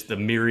 just the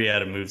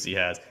myriad of moves he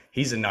has.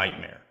 He's a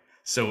nightmare.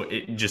 So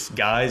just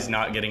guys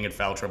not getting in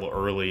foul trouble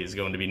early is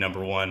going to be number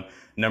one.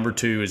 Number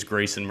two is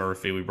Grayson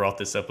Murphy. We brought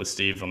this up with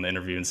Steve on the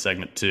interview in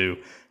segment 2.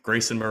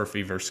 Grayson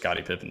Murphy versus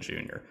Scottie Pippen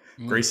Jr.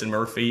 Grayson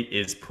Murphy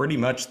is pretty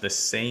much the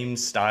same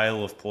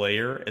style of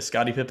player as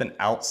Scottie Pippen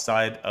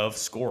outside of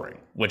scoring,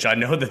 which I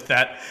know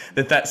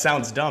that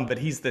sounds dumb, but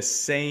he's the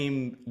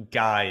same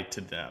guy to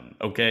them.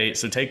 Okay,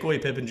 so take away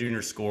Pippen Jr.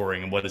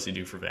 scoring, and what does he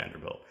do for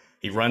Vanderbilt?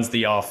 He runs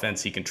the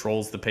offense. He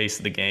controls the pace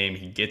of the game.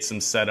 He gets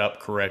them set up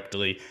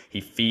correctly.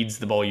 He feeds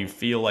the ball. You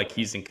feel like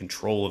he's in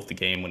control of the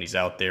game when he's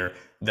out there.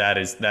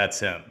 That's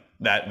him.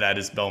 That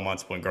is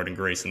Belmont's point guard and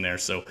Grayson there.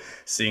 So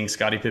seeing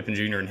Scottie Pippen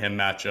Jr. and him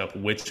match up,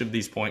 which of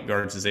these point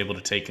guards is able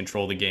to take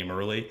control of the game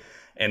early?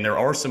 And there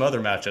are some other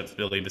matchups,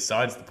 Billy,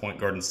 besides the point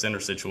guard and center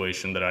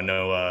situation that I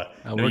know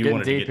you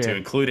wanted to get to,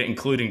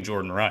 including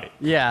Jordan Wright.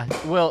 Yeah,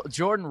 well,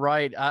 Jordan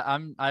Wright, I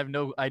have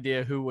no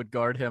idea who would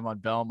guard him on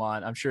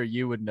Belmont. I'm sure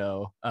you would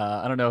know.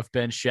 I don't know if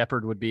Ben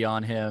Shepherd would be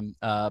on him,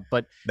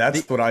 but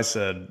that's what I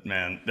said,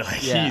 man.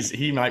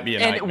 He might be a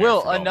nightmare. And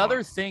Will,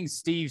 another thing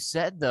Steve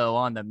said though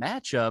on the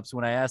matchups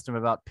when I asked him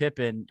about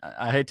Pippen,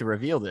 I hate to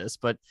reveal this,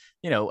 but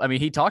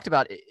he talked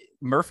about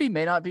Murphy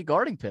may not be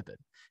guarding Pippen.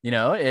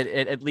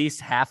 At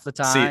least half the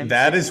time. See,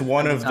 that is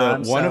one of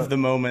the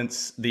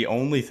moments, the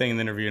only thing in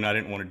the interview, and I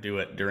didn't want to do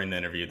it during the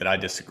interview, that I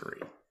disagree.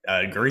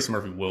 Grayson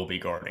Murphy will be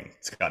guarding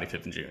Scottie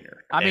Pippen Jr.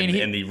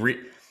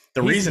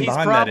 The reason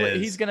behind that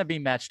is he's going to be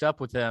matched up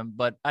with him.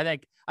 But I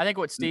think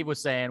what Steve was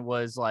saying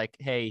was like,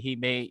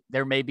 hey,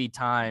 there may be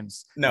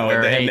times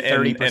where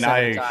 30%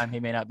 of the time he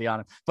may not be on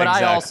him. But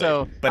exactly.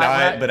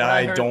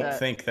 I don't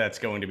think that's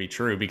going to be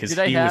true because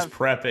he was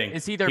prepping.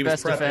 Is he their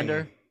best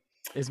defender?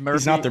 Is Murphy?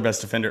 He's not their best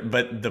defender,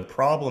 but the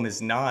problem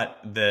is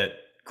not that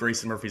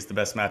Grayson Murphy is the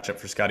best matchup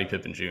for Scottie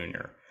Pippen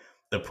Jr.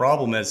 The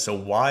problem is,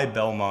 why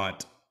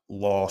Belmont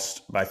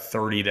lost by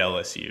 30 to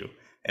LSU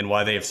and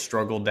why they have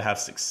struggled to have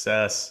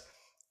success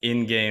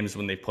in games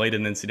when they played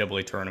in the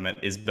NCAA tournament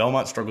is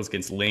Belmont struggles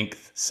against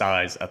length,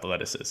 size,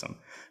 athleticism.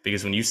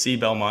 Because when you see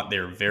Belmont,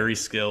 they're very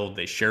skilled.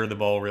 They share the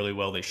ball really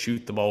well. They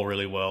shoot the ball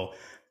really well.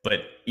 But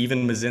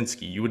even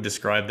Muszynski, you would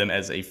describe them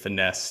as a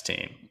finesse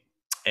team.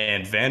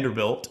 And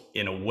Vanderbilt,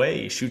 in a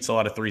way, shoots a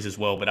lot of threes as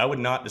well, but I would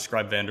not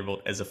describe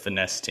Vanderbilt as a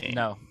finesse team.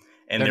 No.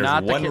 And they're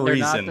not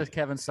the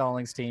Kevin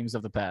Stallings teams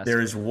of the past.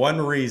 There is one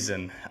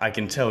reason I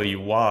can tell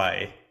you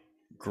why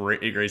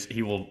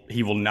he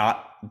will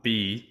not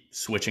be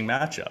switching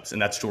matchups, and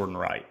that's Jordan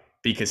Wright,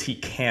 because he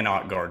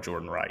cannot guard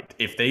Jordan Wright.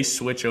 If they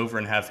switch over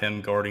and have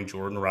him guarding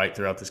Jordan Wright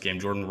throughout this game,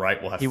 Jordan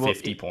Wright will have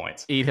 50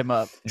 points. Eat him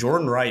up.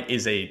 Jordan Wright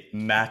is a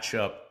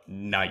matchup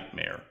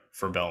nightmare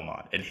for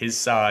Belmont, and his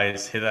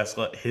size,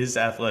 his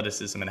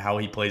athleticism, and how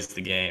he plays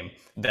the game.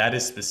 That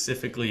is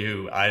specifically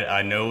who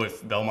I know.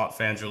 If Belmont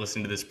fans are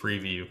listening to this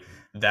preview,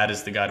 that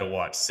is the guy to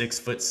watch.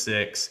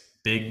 6'6",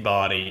 big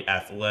body,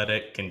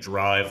 athletic, can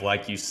drive,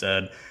 like you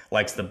said,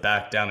 likes the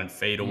back down and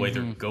fade away.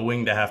 They're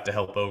going to have to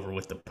help over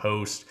with the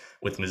post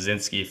with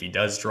Muszynski if he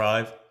does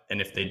drive,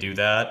 and if they do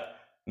that,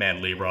 man,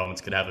 Lee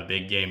Robbins could have a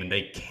big game, and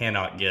they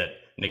cannot get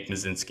Nick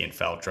Muszynski in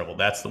foul trouble.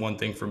 That's the one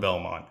thing for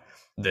Belmont,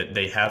 that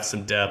they have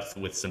some depth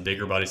with some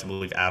bigger bodies. I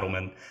believe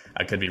Adelman,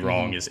 I could be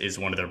wrong, is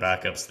one of their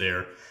backups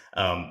there.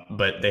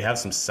 But they have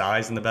some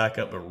size in the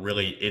backup, but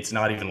really it's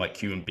not even like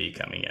QMB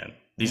coming in.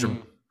 These are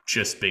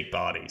just big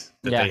bodies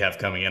that they have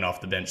coming in off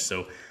the bench.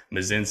 So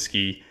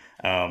Muszynski,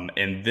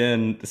 and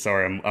then,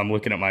 sorry, I'm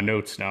looking at my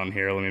notes down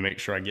here. Let me make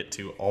sure I get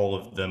to all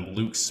of them.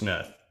 Luke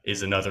Smith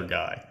is another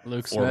guy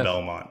for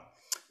Belmont.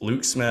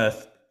 Luke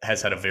Smith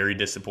has had a very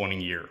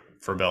disappointing year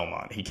for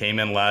Belmont. He came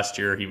in last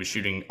year. He was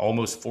shooting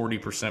almost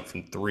 40%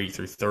 from three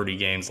through 30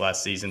 games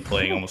last season,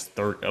 playing almost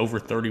over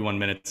 31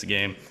 minutes a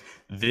game.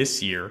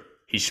 This year,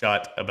 He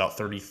shot about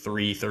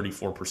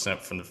 34%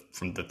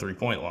 from the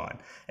 3-point line.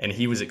 And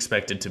he was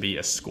expected to be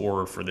a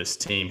scorer for this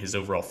team. His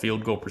overall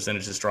field goal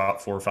percentage has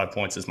dropped 4 or 5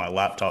 points as my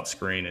laptop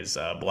screen is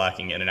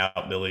blacking in and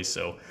out, Billy.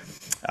 So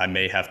I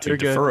may have to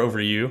defer over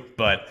to you.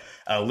 But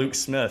Luke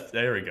Smith,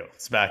 there we go.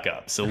 It's back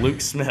up. So Luke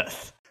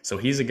Smith. So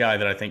he's a guy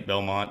that I think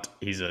Belmont,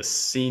 he's a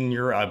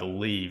senior, I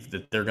believe,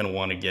 that they're going to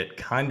want to get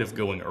kind of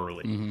going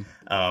early.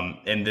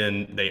 And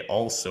then they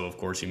also, of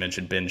course, you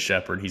mentioned Ben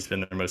Shepherd. He's been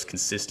their most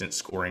consistent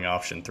scoring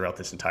option throughout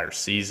this entire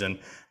season.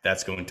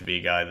 That's going to be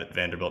a guy that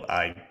Vanderbilt,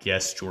 I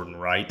guess Jordan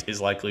Wright is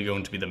likely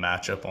going to be the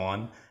matchup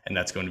on. And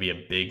that's going to be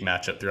a big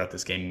matchup throughout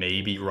this game.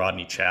 Maybe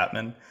Rodney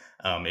Chapman.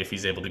 If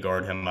he's able to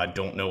guard him, I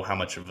don't know how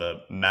much of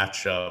a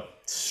matchup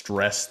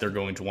stress they're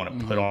going to want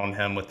to put on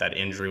him with that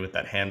injury, with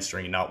that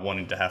hamstring, not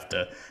wanting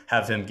to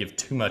have him give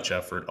too much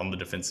effort on the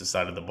defensive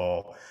side of the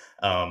ball.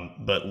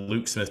 But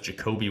Luke Smith,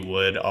 Jacoby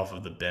Wood off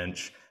of the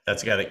bench,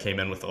 that's a guy that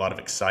came in with a lot of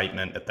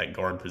excitement at that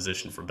guard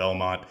position for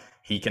Belmont.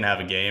 He can have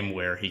a game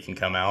where he can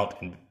come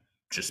out and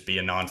just be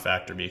a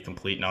non-factor, be a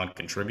complete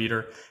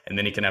non-contributor. And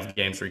then he can have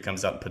games where he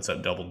comes out and puts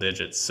up double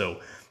digits. So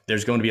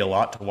there's going to be a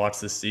lot to watch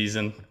this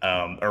season,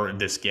 or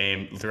this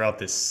game throughout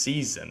this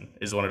season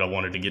is what I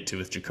wanted to get to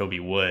with Jacoby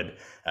Wood.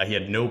 He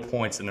had no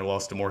points in their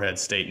loss to Morehead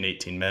State in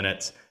 18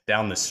 minutes.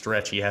 Down the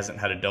stretch, he hasn't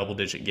had a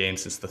double-digit game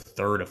since the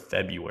 3rd of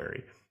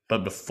February.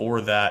 But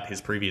before that,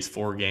 his previous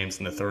 4 games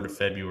in the 3rd of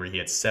February, he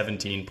had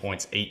 17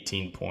 points,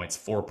 18 points,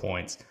 4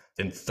 points,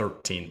 then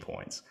 13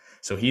 points.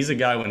 So he's a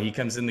guy, when he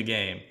comes in the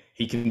game,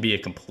 he can be a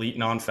complete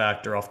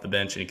non-factor off the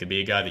bench, and he could be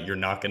a guy that you're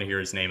not going to hear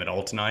his name at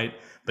all tonight.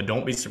 But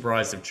don't be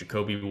surprised if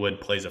Jacoby Wood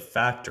plays a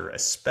factor,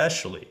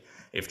 especially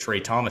if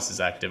Trey Thomas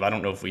is active. I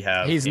don't know if we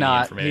have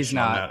information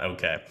on that.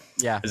 Okay.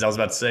 Yeah. As I was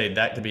about to say,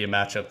 that could be a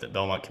matchup that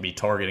Belmont could be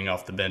targeting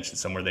off the bench and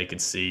somewhere they could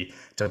see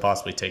to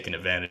possibly take an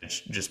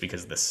advantage just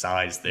because of the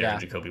size there. Yeah.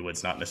 Jacoby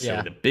Wood's not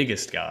necessarily the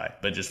biggest guy,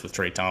 but just with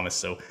Trey Thomas.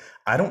 So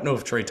I don't know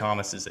if Trey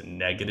Thomas is a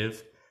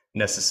negative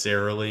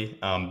necessarily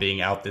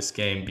being out this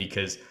game,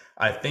 because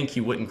I think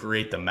he wouldn't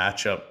create the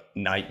matchup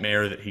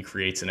nightmare that he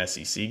creates in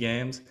SEC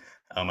games.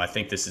 I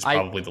think this is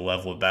probably the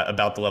level of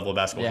about the level of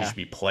basketball he should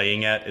be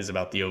playing at is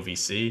about the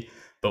OVC.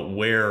 But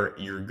where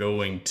you're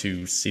going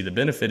to see the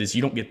benefit is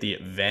you don't get the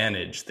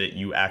advantage that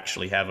you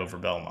actually have over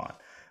Belmont,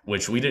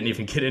 which we didn't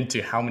even get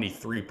into how many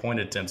 3-point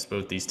attempts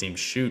both these teams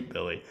shoot,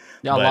 Billy.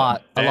 Yeah, a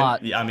lot.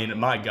 I mean,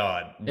 my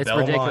God, it's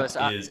Belmont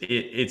ridiculous.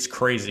 It's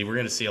crazy. We're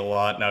going to see a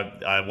lot. Now,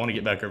 I want to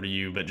get back over to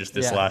you, but just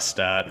this last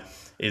stat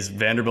is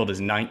Vanderbilt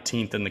is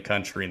 19th in the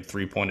country in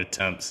 3-point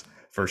attempts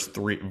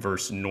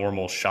versus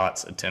normal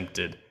shots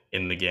attempted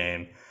in the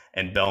game,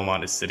 and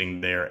Belmont is sitting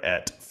there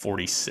at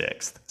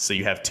 46th. So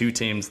you have two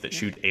teams that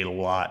shoot a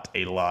lot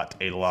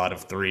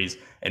of threes,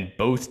 and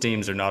both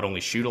teams are not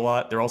only shoot a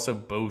lot, they're also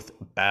both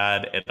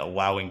bad at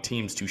allowing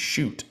teams to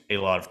shoot a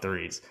lot of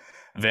threes.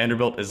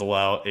 Vanderbilt is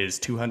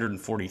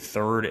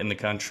 243rd in the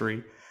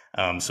country,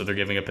 so they're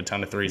giving up a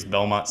ton of threes.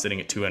 Belmont sitting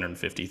at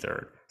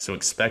 253rd. So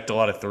expect a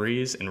lot of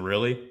threes, and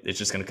really, it's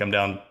just going to come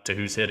down to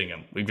who's hitting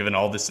them. We've given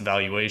all this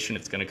evaluation.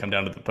 It's going to come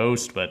down to the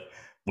post, but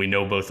we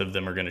know both of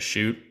them are going to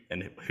shoot,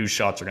 and whose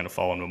shots are going to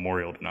fall on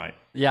Memorial tonight.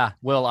 Yeah,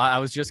 well, I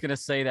was just going to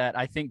say that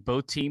I think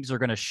both teams are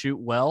going to shoot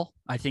well.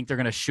 I think they're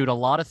going to shoot a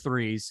lot of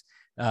threes,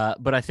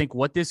 but I think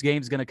what this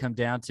game is going to come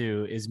down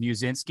to is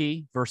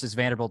Muszynski versus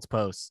Vanderbilt's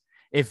posts.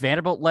 If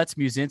Vanderbilt lets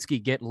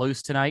Muszynski get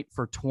loose tonight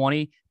for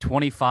 20,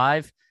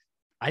 25,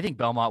 I think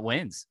Belmont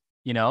wins.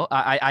 You know,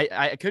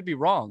 I could be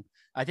wrong.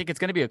 I think it's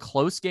going to be a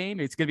close game.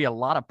 It's going to be a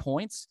lot of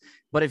points.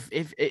 But if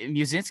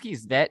Muszynski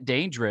is that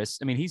dangerous,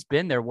 I mean, he's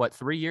been there,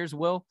 3 years,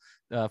 Will?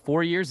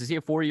 4 years? Is he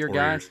a 4-year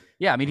guy? Years.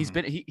 Yeah, I mean,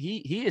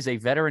 he is a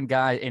veteran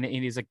guy, and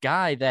he's a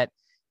guy that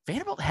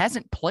Vanderbilt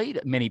hasn't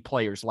played many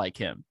players like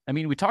him. I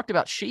mean, we talked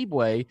about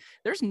Shebue.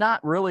 There's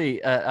not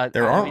really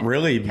there aren't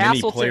really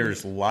many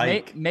players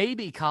like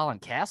maybe Colin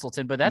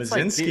Castleton, but that's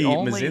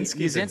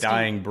Muszynski is a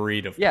dying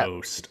breed of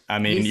post. I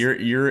mean,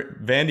 your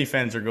Vandy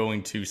fans are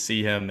going to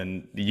see him,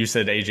 and you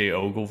said AJ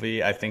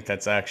Ogilvy. I think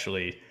that's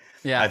actually.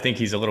 Yeah, I think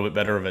he's a little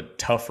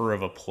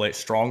bit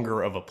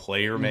stronger of a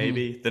player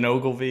maybe than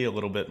Ogilvy, a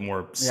little bit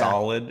more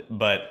solid.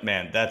 But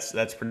man, that's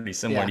pretty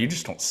similar. Yeah. You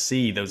just don't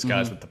see those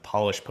guys with the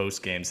polished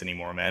post games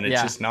anymore, man.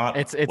 It's just not.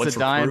 It's a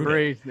dying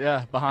breed.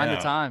 Yeah, behind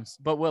the times.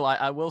 But Will,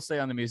 I will say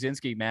on the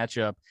Muszynski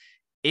matchup,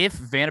 if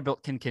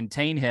Vanderbilt can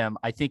contain him,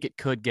 I think it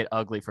could get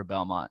ugly for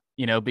Belmont,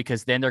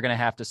 because then they're going to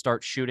have to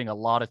start shooting a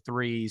lot of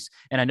threes.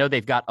 And I know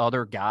they've got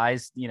other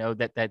guys,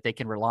 that they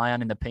can rely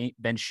on in the paint.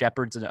 Ben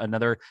Shepherd's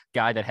another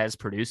guy that has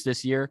produced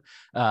this year.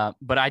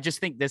 But I just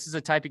think this is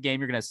a type of game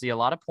you're going to see a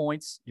lot of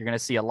points. You're going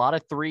to see a lot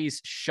of threes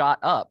shot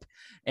up.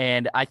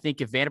 And I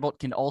think if Vanderbilt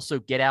can also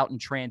get out and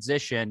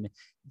transition,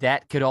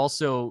 that could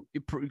also,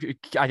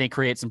 I think,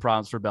 create some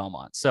problems for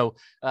Belmont. So,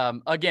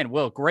 again,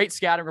 Will, great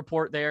scouting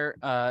report there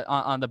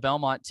on the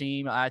Belmont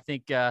team. I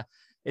think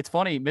it's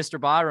funny, Mr.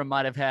 Byram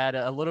might have had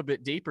a little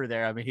bit deeper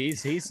there. I mean,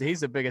 he's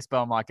the biggest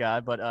Belmont guy.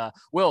 But,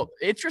 Will,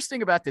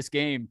 interesting about this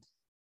game,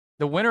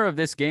 the winner of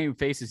this game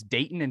faces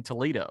Dayton and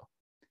Toledo.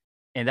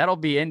 and that'll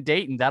be in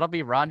Dayton. That'll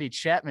be Rodney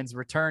Chapman's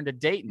return to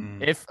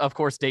Dayton, if, of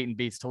course, Dayton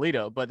beats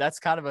Toledo. But that's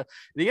kind of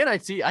the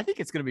NIT. I think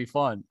it's going to be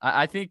fun.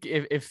 I think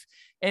if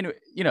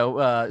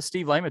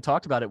Steve Layman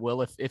talked about it,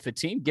 Will, if a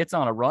team gets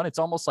on a run, it's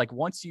almost like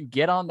once you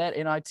get on that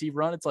NIT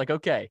run, it's like,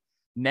 okay,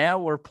 now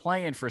we're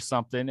playing for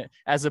something,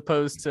 as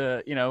opposed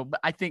to,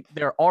 I think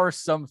there are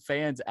some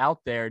fans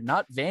out there,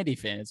 not Vandy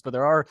fans, but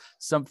there are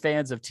some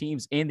fans of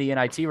teams in the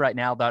NIT right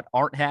now that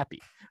aren't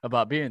happy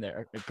about being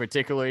there,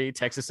 particularly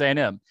Texas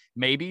A&M,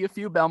 maybe a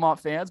few Belmont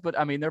fans, but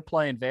I mean, they're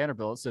playing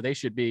Vanderbilt, so they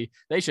should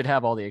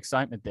have all the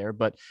excitement there.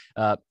 But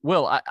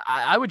Will,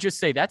 I would just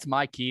say that's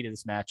my key to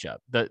this matchup.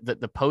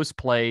 The post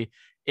play,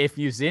 if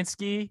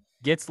Muszynski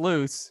gets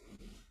loose,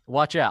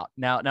 watch out.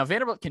 Now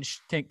Vanderbilt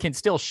can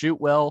still shoot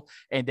well,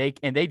 and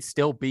they'd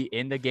still be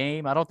in the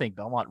game. I don't think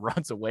Belmont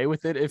runs away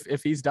with it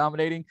if he's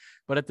dominating,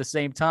 but at the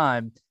same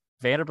time,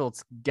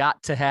 Vanderbilt's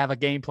got to have a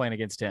game plan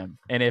against him.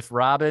 And if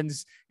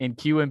Robbins and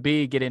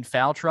QMB get in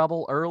foul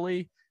trouble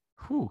early,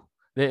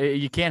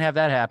 you can't have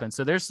that happen.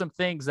 So there's some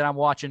things that I'm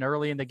watching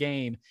early in the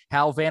game.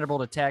 How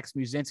Vanderbilt attacks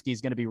Muszynski is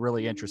going to be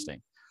really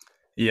interesting.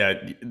 Yeah,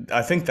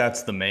 I think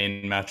that's the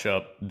main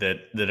matchup that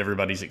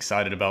everybody's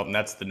excited about, and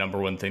that's the number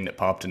one thing that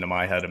popped into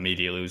my head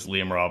immediately was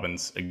Liam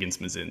Robbins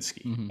against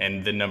Muszynski. Mm-hmm.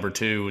 And then number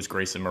two was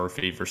Grayson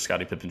Murphy versus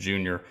Scottie Pippen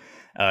Jr.,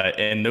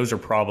 and those are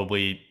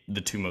probably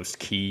the two most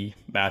key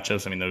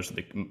matchups. I mean, those are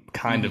the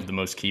kind of the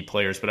most key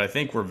players. But I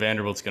think where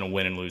Vanderbilt's going to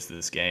win and lose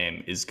this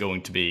game is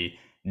going to be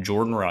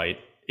Jordan Wright.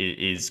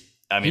 He's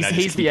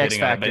the X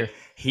factor.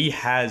 He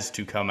has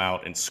to come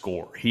out and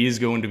score. He is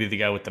going to be the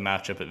guy with the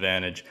matchup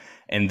advantage.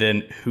 And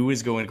then who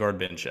is going to guard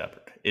Ben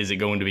Shepherd? Is it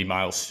going to be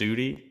Miles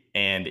Stute?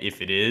 And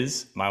if it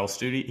is Miles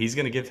Stute, he's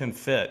going to give him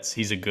fits.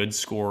 He's a good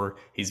scorer.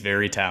 He's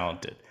very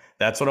talented.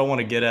 That's what I want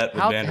to get at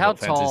with Vanderbilt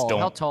fans.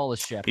 How tall is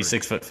Shepherd? He's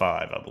 6'5",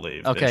 I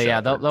believe. Okay, yeah,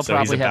 they'll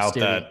probably have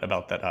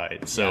about that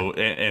height. So,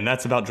 and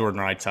that's about Jordan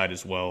Wright's height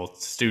as well.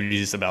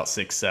 Stute's about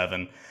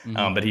 6'7",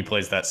 but he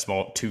plays that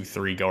small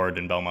 2-3 guard,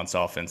 and Belmont's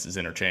offense is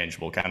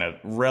interchangeable, kind of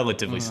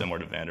relatively similar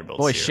to Vanderbilt's.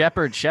 Boy,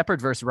 here.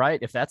 Shepherd versus Wright.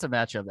 If that's a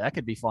matchup, that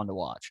could be fun to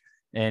watch.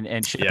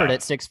 And Shepherd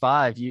at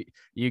 6'5",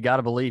 you got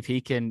to believe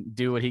he can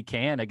do what he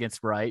can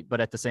against Wright, but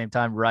at the same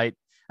time, Wright,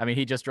 I mean,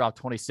 he just dropped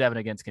 27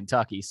 against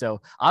Kentucky.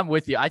 So I'm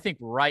with you. I think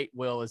Wright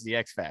is the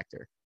X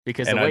factor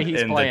because the way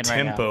he's playing right now.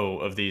 And the tempo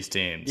of these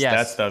teams,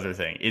 that's the other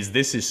thing,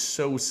 this is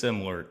so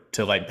similar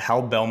to like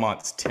how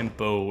Belmont's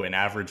tempo and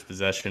average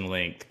possession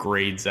length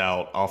grades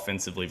out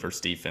offensively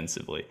versus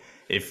defensively.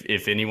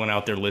 If anyone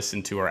out there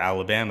listened to our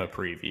Alabama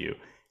preview,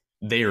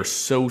 they are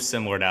so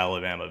similar to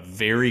Alabama.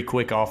 Very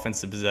quick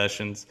offensive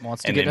possessions,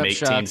 and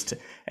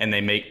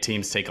they make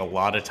teams take a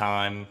lot of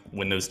time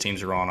when those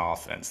teams are on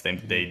offense.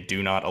 They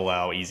do not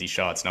allow easy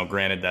shots. Now,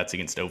 granted, that's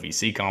against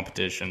OVC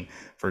competition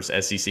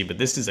versus SEC, but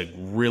this is a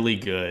really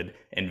good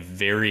and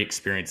very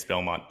experienced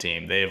Belmont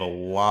team. They have a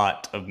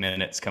lot of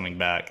minutes coming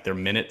back. Their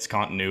minutes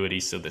continuity,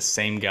 so the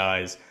same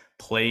guys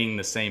playing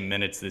the same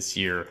minutes this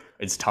year,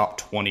 is top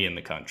 20 in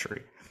the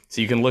country. So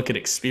you can look at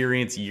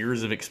experience,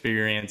 years of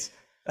experience.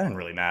 That doesn't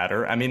really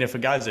matter. I mean, if a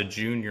guy's a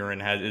junior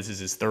and this is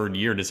his third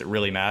year, does it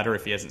really matter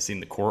if he hasn't seen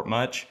the court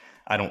much?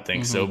 I don't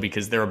think so,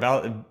 because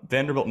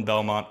Vanderbilt and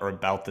Belmont are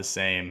about the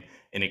same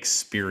in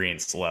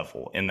experience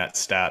level in that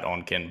stat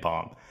on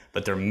KenPom.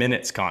 But their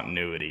minutes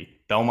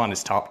continuity, Belmont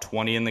is top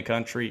 20 in the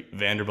country.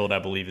 Vanderbilt, I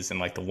believe, is in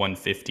like the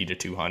 150 to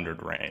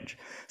 200 range.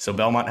 So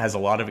Belmont has a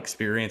lot of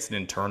experience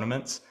in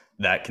tournaments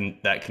that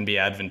can be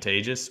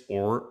advantageous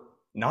or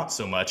not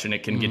so much, and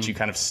it can get you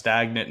kind of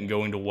stagnant and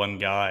going to one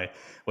guy,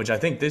 which I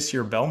think this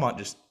year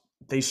Belmont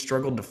they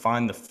struggled to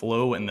find the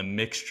flow and the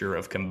mixture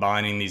of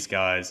combining these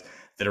guys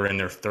that are in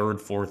their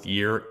third, fourth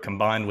year,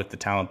 combined with the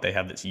talent they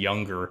have that's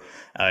younger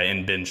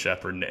in Ben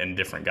Shepherd and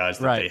different guys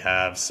that they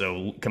have.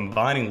 So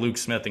combining Luke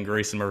Smith and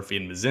Grayson Murphy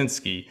and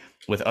Muszynski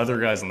with other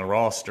guys on the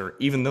roster,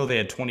 even though they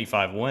had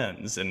 25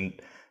 wins, and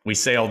we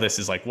say all this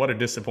is like, what a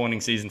disappointing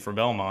season for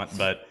Belmont,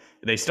 but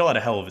they still had a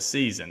hell of a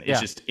season.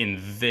 It's just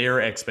in their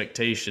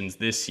expectations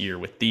this year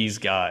with these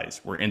guys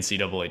were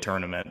NCAA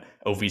tournament,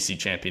 OVC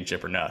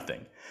championship or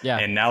nothing. Yeah.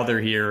 And now they're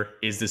here.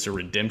 Is this a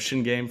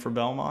redemption game for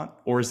Belmont?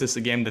 Or is this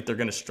a game that they're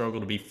going to struggle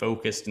to be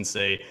focused and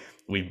say,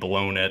 we've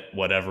blown it,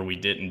 whatever, we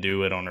didn't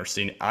do it on our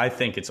scene? I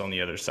think it's on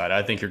the other side.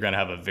 I think you're going to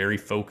have a very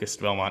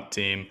focused Belmont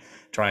team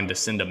trying to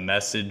send a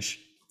message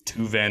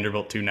to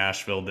Vanderbilt, to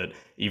Nashville, that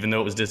even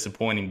though it was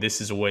disappointing,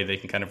 this is a way they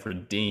can kind of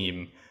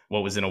redeem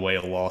what was in a way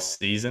a lost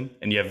season.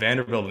 And you have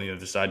Vanderbilt on the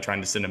other side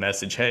trying to send a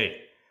message, hey,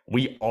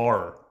 we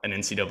are an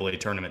NCAA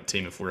tournament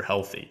team if we're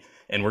healthy,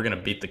 and we're going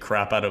to beat the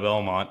crap out of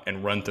Belmont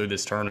and run through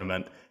this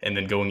tournament, and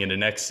then going into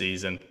next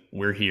season,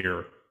 we're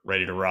here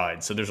ready to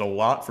ride. So there's a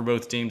lot for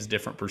both teams,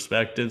 different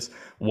perspectives.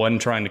 One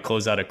trying to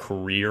close out a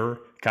career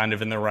kind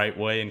of in the right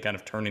way and kind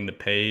of turning the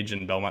page,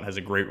 and Belmont has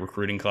a great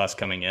recruiting class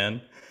coming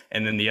in.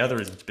 And then the other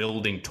is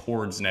building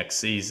towards next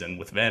season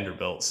with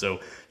Vanderbilt. So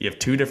you have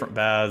two different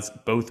paths,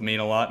 both mean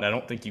a lot, and I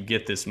don't think you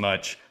get this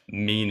much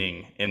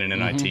meaning in an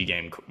NIT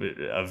game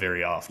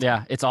very often.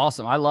 Yeah, it's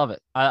awesome. I love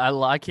it.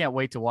 I can't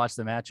wait to watch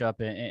the matchup,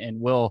 and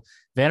will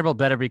Vanderbilt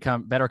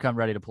better come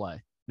ready to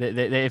play.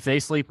 If they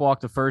sleepwalk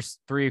the first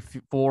 3,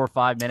 4, or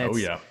 5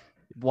 minutes,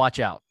 watch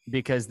out,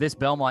 because this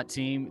Belmont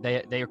team,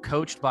 they are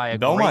coached by a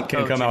Belmont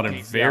great can come out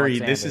and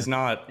this is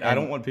not, I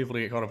don't want people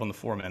to get caught up on the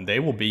foreman. They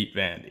will beat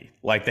Vandy.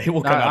 Like, they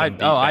will come out and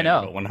beat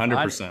Vanderbilt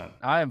 100%.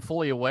 I am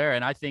fully aware,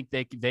 and I think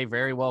they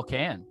very well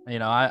can.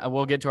 I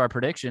will get to our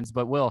predictions,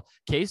 but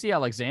Casey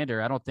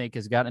Alexander, I don't think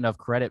has gotten enough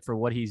credit for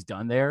what he's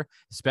done there,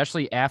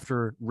 especially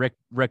after Rick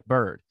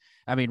Bird.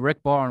 I mean,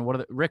 Rick Bird, one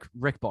of the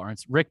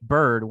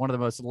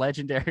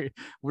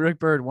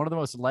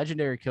most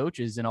legendary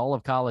coaches in all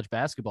of college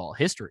basketball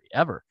history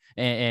ever.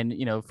 And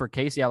for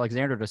Casey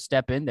Alexander to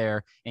step in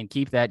there and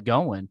keep that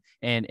going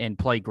and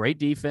play great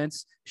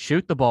defense,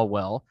 shoot the ball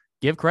well,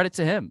 give credit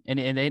to him.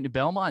 And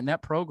Belmont and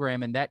that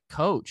program and that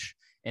coach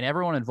and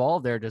everyone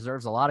involved there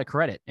deserves a lot of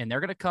credit. And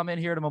they're going to come in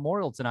here to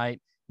Memorial tonight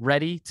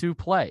ready to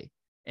play.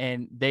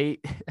 And they,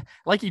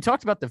 like you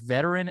talked about the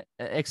veteran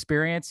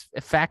experience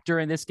factor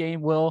in this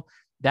game, Will,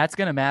 that's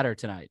going to matter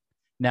tonight.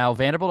 Now,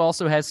 Vanderbilt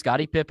also has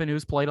Scottie Pippen,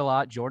 who's played a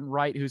lot, Jordan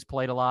Wright, who's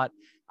played a lot.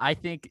 I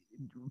think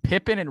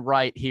Pippen and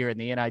Wright here in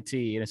the NIT,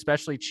 and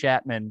especially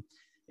Chapman,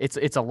 it's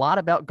a lot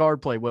about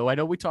guard play. Will, I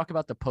know we talk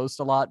about the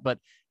post a lot, but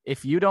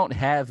if you don't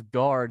have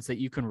guards that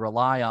you can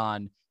rely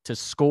on to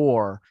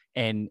score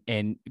and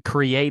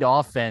create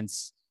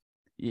offense,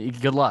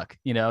 good luck,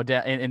 in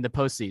the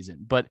postseason.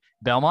 But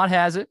Belmont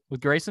has it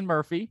with Grayson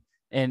Murphy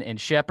and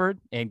Shepard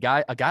and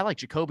a guy like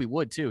Jacoby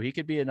Wood too. He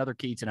could be another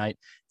key tonight.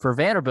 For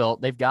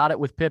Vanderbilt, they've got it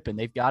with Pippen,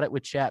 they've got it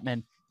with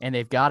Chapman, and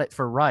they've got it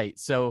for Wright.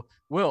 So,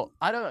 Will,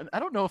 I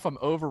don't know if I'm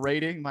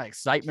overrating my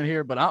excitement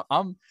here, but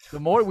I'm the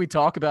more we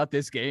talk about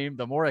this game,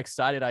 the more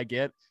excited I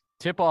get.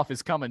 Tip-off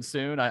is coming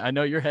soon. I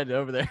know you're headed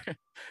over there.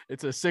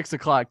 It's a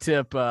 6:00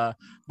 tip.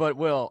 But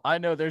Will, I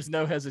know there's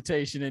no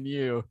hesitation in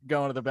you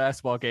going to the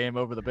basketball game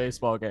over the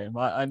baseball game.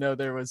 I know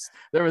there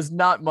was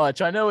not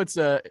much. I know it's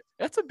a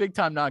big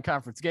time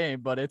non-conference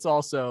game, but it's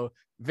also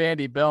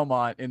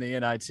Vandy-Belmont in the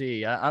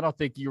NIT. I don't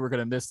think you were going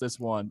to miss this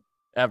one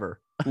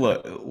ever.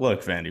 Look,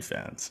 Vandy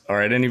fans. All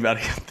right,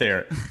 anybody out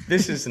there,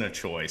 this isn't a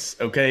choice,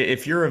 okay?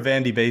 If you're a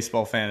Vandy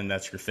baseball fan and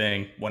that's your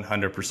thing,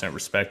 100%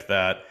 respect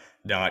that.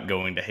 Not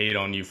going to hate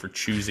on you for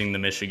choosing the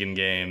Michigan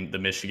game, the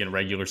Michigan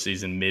regular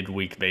season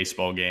midweek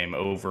baseball game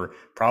over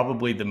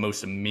probably the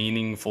most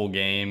meaningful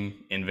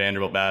game in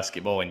Vanderbilt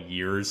basketball in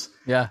years.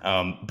 Yeah.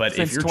 But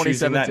if you're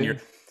choosing that, and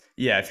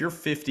if you're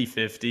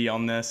 50-50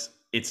 on this,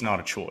 it's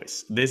not a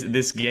choice.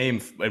 This game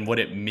and what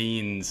it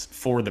means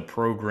for the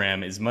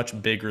program is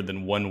much bigger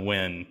than one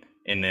win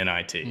in the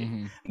NIT.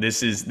 Mm-hmm.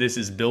 This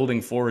is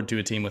building forward to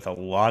a team with a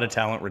lot of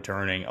talent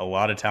returning, a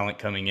lot of talent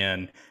coming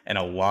in, and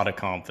a lot of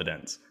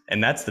confidence.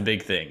 And that's the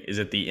big thing, is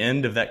at the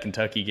end of that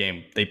Kentucky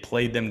game, they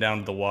played them down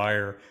to the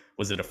wire.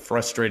 Was it a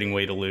frustrating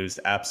way to lose?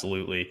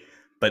 Absolutely.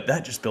 But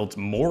that just builds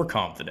more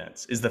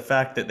confidence, is the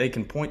fact that they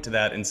can point to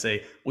that and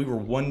say, we were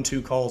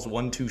 1-2 calls,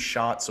 1-2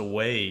 shots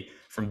away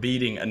from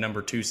beating a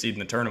number 2 seed in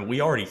the tournament. We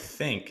already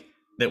think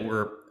that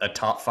we're a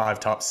top 5,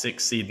 top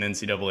 6 seed in the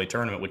NCAA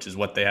tournament, which is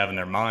what they have in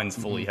their minds,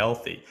 fully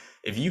healthy.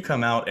 If you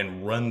come out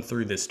and run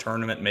through this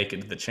tournament, make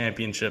it to the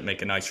championship,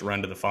 make a nice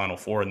run to the Final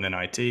Four in the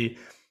NIT,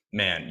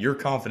 man, your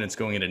confidence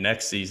going into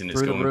next season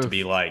is going to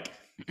be like,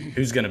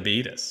 who's going to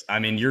beat us? I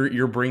mean,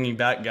 you're bringing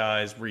back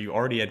guys where you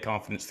already had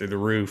confidence through the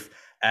roof.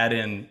 Add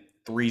in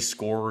 3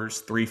 scorers,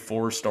 3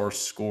 4-star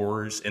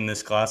scorers in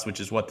this class, which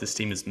is what this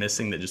team is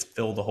missing, that just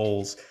fill the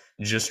holes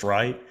just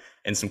right.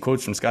 And some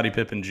quotes from Scottie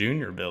Pippen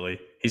Jr., Billy.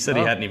 He said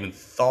he hadn't even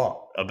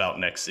thought about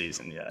next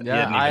season yet.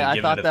 Yeah, he hadn't even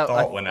given it a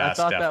thought when asked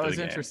after the game. I thought that was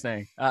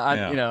interesting.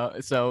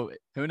 So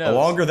who knows? The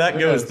longer that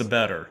goes, the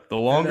better. The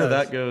longer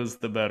that goes,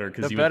 the better.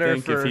 Because you would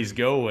think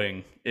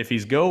if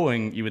he's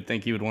going, you would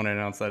think he would want to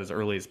announce that as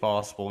early as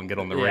possible and get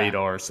on the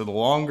radar. So the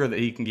longer that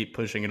he can keep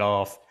pushing it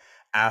off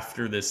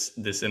after this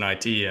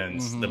NIT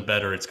ends, the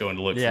better it's going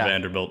to look for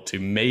Vanderbilt to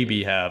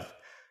maybe have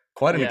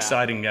quite an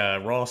exciting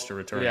roster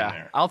returning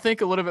there. I'll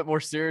think a little bit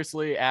more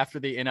seriously after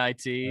the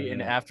NIT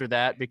and after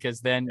that, because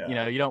then,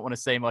 you don't want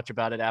to say much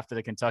about it after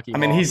the Kentucky. I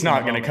mean, he's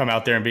not going to come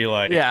out there and be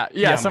like,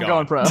 I'm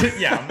going pro.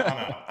 I'm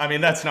out. I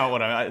mean, that's not what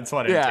that's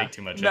why I didn't take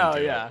too much into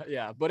it.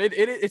 Yeah. But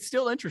it's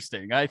still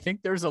interesting. I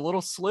think there's a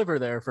little sliver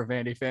there for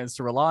Vandy fans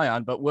to rely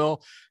on. But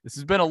Will, this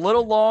has been a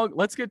little long.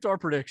 Let's get to our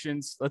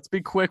predictions. Let's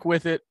be quick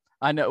with it.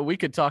 I know we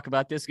could talk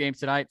about this game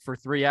tonight for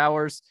 3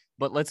 hours,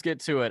 but let's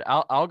get to it.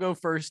 I'll go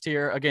first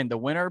here. Again, the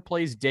winner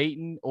plays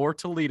Dayton or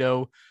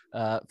Toledo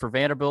for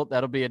Vanderbilt.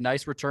 That'll be a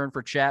nice return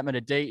for Chapman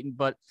at Dayton.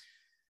 But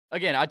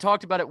again, I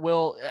talked about it,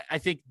 Will. I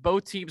think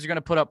both teams are going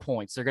to put up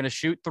points. They're going to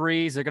shoot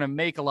threes. They're going to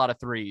make a lot of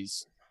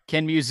threes.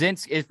 If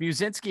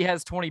Muszynski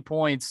has 20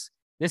 points,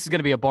 this is going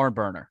to be a barn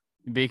burner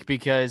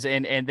because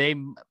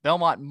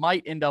Belmont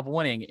might end up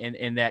winning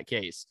in that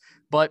case.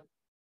 But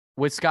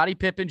with Scottie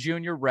Pippen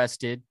Jr.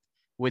 rested,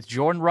 with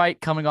Jordan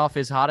Wright coming off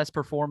his hottest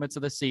performance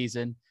of the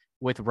season,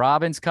 with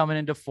Robbins coming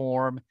into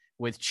form,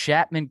 with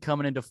Chapman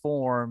coming into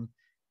form,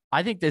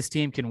 I think this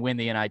team can win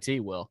the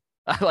NIT, Will.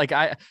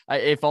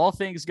 If all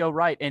things go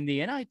right, and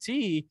the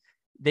NIT,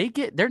 they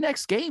get their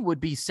next game would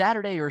be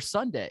Saturday or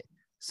Sunday.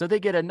 So they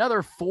get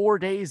another 4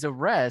 days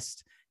of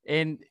rest.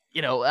 And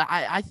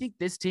I think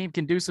this team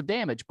can do some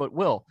damage, but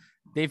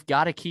they've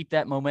got to keep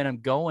that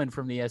momentum going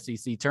from the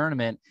SEC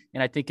tournament.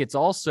 And I think it's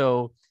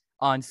also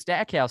on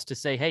Stackhouse to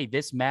say, hey,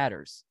 this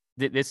matters.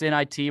 This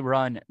NIT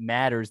run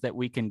matters that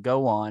we can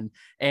go on.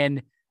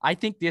 And I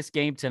think this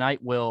game tonight,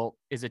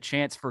 is a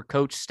chance for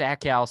Coach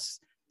Stackhouse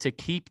to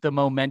keep the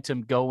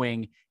momentum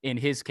going in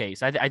his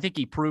case. I think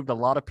he proved a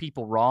lot of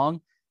people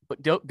wrong,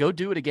 but go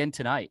do it again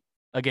tonight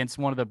against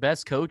one of the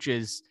best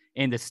coaches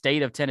in the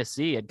state of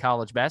Tennessee at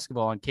college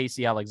basketball, and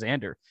Casey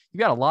Alexander. You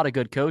got a lot of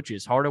good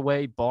coaches: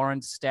 Hardaway,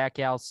 Barnes,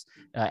 Stackhouse,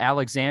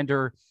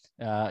 Alexander.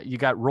 You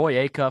got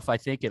Roy Acuff, I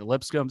think, at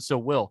Lipscomb. So,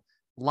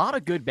 a lot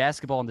of good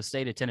basketball in the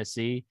state of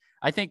Tennessee.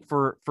 I think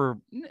for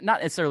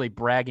not necessarily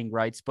bragging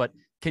rights, but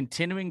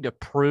continuing to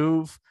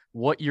prove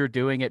what you're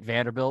doing at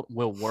Vanderbilt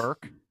will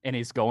work and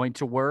is going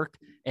to work,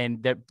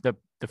 and that the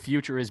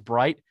future is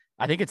bright.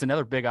 I think it's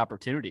another big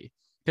opportunity.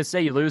 Because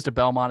say you lose to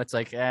Belmont, it's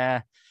like,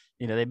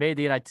 they made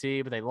the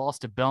NIT, but they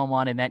lost to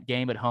Belmont in that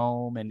game at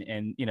home,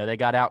 and they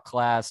got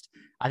outclassed.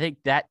 I think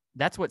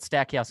that's what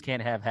Stackhouse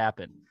can't have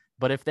happen.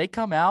 But if they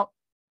come out,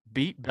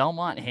 beat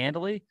Belmont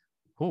handily,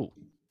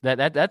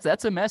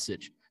 that's a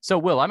message.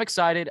 So, I'm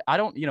excited.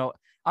 I'm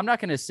not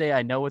going to say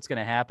I know what's going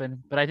to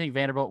happen, but I think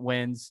Vanderbilt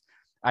wins.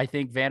 I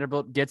think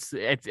Vanderbilt gets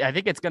it. I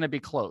think it's going to be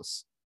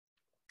close.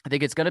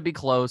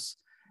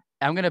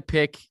 I'm going to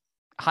pick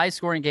high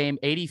scoring game,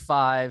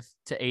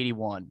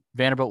 85-81.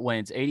 Vanderbilt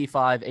wins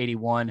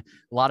 85-81.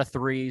 A lot of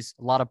threes,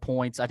 a lot of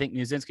points. I think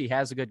Muzinski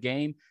has a good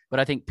game, but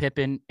I think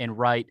Pippen and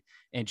Wright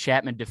and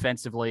Chapman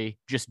defensively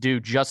just do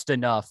just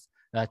enough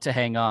to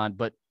hang on.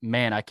 But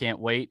man, I can't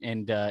wait.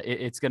 And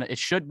it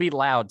should be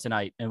loud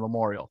tonight in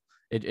Memorial.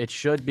 It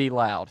should be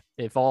loud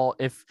if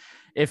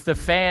the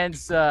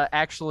fans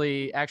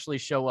actually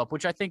show up,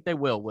 which I think they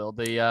will.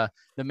 The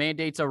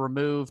mandates are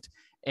removed.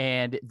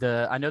 And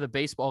I know the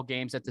baseball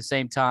games at the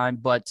same time,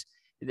 but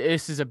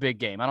this is a big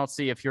game. I don't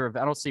see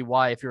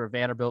why if you're a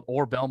Vanderbilt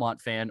or Belmont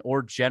fan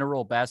or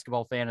general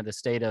basketball fan in the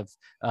state of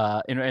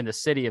in the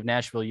city of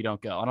Nashville, you don't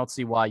go. I don't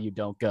see why you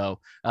don't go.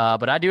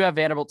 But I do have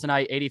Vanderbilt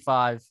tonight,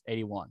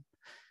 85-81.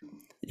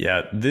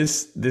 Yeah,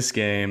 this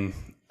game,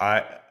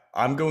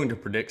 I'm going to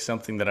predict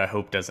something that I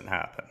hope doesn't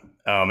happen.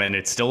 And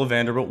it's still a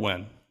Vanderbilt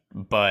win,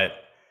 but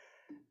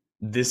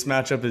this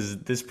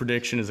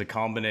prediction is a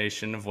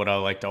combination of what I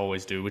like to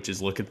always do, which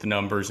is look at the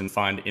numbers and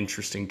find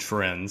interesting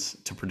trends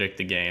to predict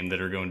the game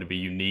that are going to be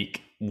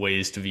unique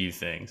ways to view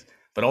things.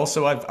 But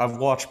also, I've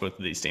watched both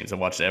of these teams. I've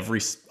watched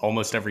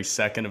almost every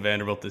second of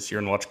Vanderbilt this year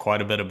and watched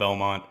quite a bit of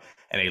Belmont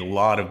and a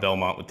lot of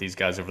Belmont with these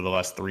guys over the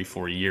last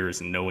 3-4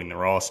 years and knowing the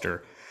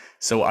roster.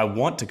 So I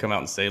want to come out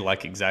and say,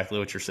 like exactly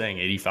what you're saying,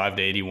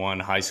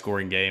 85-81, high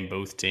scoring game,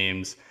 both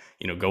teams,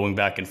 going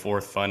back and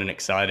forth, fun and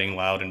exciting,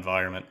 loud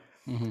environment.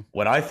 Mm-hmm.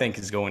 What I think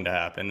is going to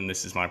happen, and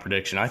this is my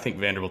prediction, I think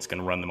Vanderbilt's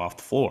going to run them off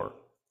the floor.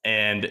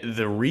 And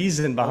the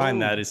reason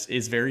behind that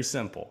is very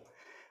simple.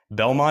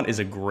 Belmont is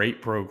a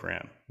great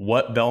program.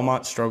 What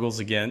Belmont struggles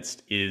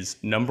against is,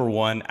 number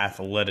one,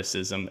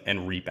 athleticism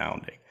and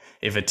rebounding.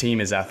 If a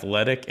team is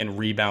athletic and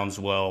rebounds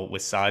well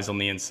with size on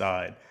the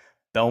inside,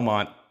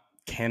 Belmont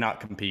cannot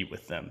compete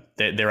with them.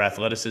 Their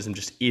athleticism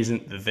just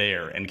isn't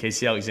there. And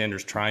Casey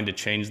Alexander's trying to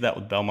change that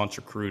with Belmont's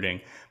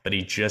recruiting, but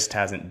he just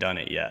hasn't done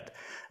it yet.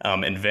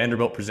 And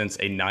Vanderbilt presents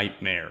a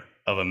nightmare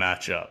of a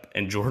matchup.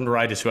 And Jordan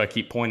Wright is who I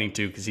keep pointing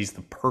to because he's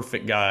the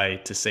perfect guy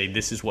to say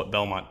this is what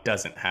Belmont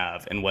doesn't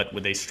have and what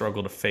would they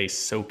struggle to face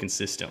so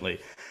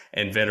consistently.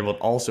 And Vanderbilt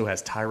also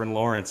has Tyron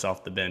Lawrence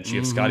off the bench. You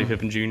have Scottie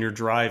Pippen Jr.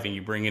 driving.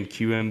 You bring in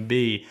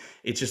QMB.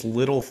 It's just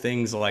little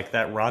things like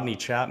that. Rodney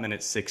Chapman at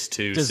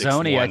 6'2",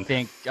 Dezzoni, 6'1". I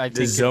think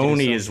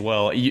Dezzoni as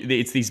well.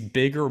 It's these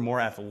bigger, more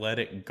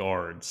athletic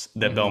guards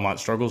that Belmont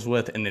struggles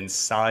with, and then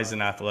size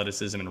and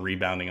athleticism and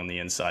rebounding on the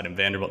inside. And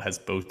Vanderbilt has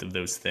both of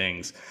those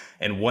things.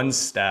 And one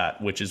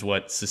stat, which is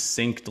what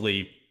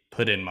succinctly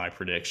put in my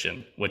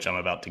prediction, which I'm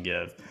about to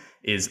give,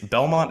 is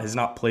Belmont has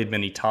not played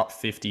many top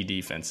 50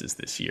 defenses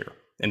this year.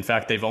 In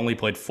fact, they've only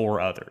played 4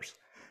 others.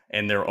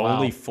 And there are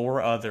only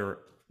 4 other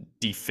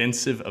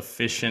defensive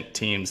efficient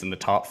teams in the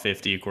top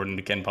 50, according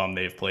to KenPom,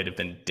 they have played have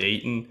been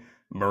Dayton,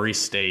 Murray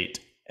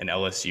State, and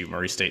LSU.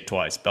 Murray State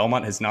twice.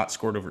 Belmont has not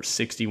scored over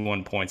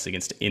 61 points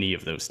against any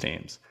of those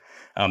teams.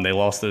 They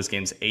lost those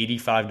games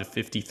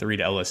 85-53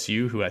 to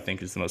LSU, who I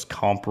think is the most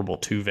comparable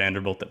to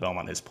Vanderbilt that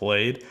Belmont has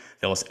played.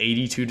 They lost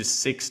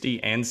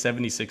 82-60 and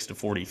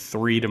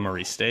 76-43 to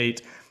Murray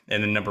State.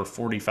 And then number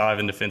 45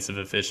 in defensive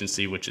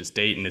efficiency, which is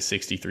Dayton, is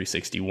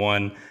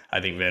 63-61. I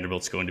think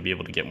Vanderbilt's going to be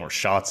able to get more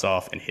shots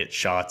off and hit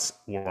shots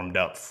warmed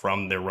up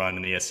from their run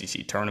in the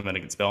SEC tournament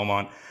against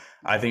Belmont.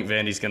 I think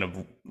Vandy's going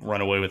to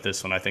run away with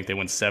this one. I think they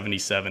win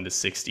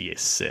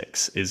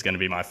 77-66 is going to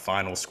be my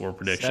final score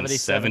prediction.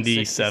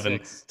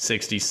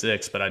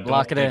 77-66, but I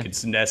don't think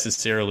it's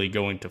necessarily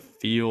going to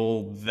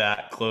feel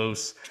that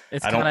close.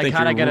 I don't think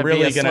you're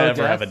really going to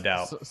ever have a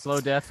doubt.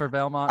 Slow death for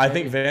Belmont. I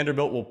think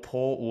Vanderbilt will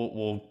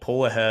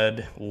pull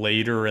ahead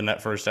later in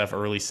that first half,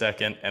 early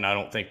second, and I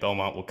don't think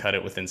Belmont will cut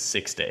it within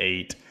 6 to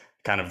 8,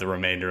 kind of the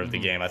remainder of the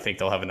game. I think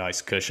they'll have a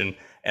nice cushion.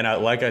 And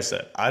like I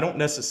said, I don't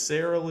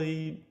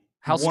necessarily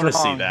How want to see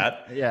strong?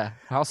 that. Yeah.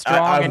 How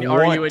strong and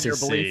are you in your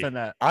belief in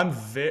that?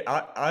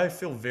 I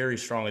feel very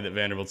strongly that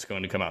Vanderbilt's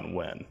going to come out and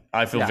win.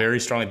 I feel very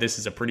strongly this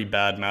is a pretty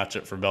bad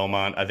matchup for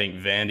Belmont. I think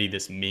Vandy,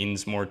 this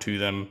means more to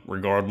them,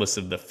 regardless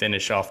of the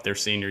finish off their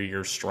senior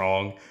year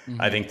strong.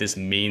 I think this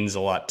means a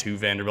lot to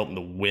Vanderbilt, and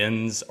the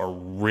wins are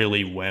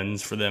really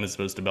wins for them as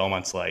opposed to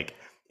Belmont's like,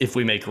 if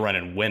we make a run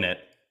and win it,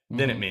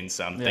 then it means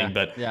something.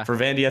 But for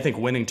Vandy, I think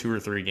winning 2 or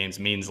 3 games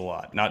means a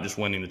lot, not just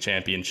winning the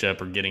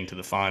championship or getting to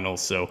the finals.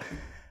 So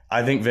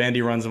I think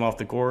Vandy runs them off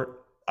the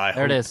court. I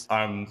hope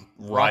I'm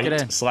right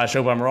 /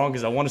 hope I'm wrong,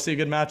 because I want to see a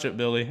good matchup,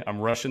 Billy. I'm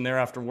rushing there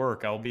after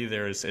work. I'll be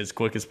there as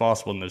quick as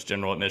possible in those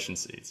general admission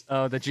seats.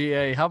 Oh, the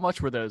GA. How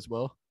much were those,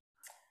 Will?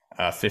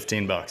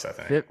 $15, I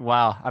think.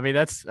 Wow. I mean,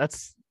 that's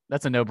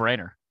a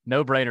no-brainer.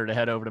 No-brainer to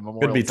head over to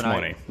Memorial. Could be tonight.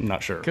 20. I'm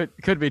not sure.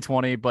 Could be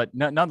 20, but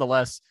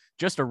nonetheless,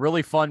 just a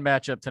really fun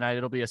matchup tonight.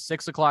 It'll be a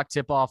 6:00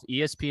 tip-off,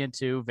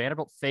 ESPN2.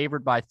 Vanderbilt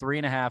favored by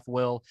 3.5,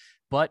 Will.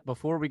 But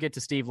before we get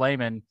to Steve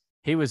Layman,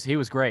 he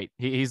was great.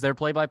 He's their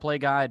play-by-play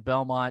guy at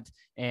Belmont,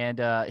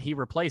 and he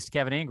replaced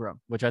Kevin Ingram,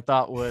 which I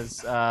thought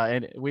was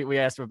and we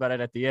asked him about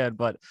it at the end,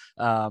 but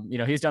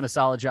he's done a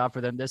solid job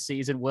for them this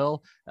season,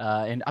 Will.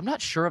 And I'm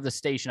not sure of the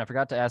station. I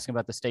forgot to ask him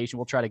about the station.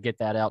 We'll try to get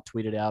that out,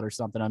 tweet it out or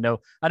something. I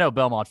know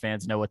Belmont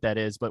fans know what that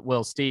is, but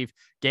Will, Steve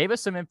gave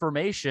us some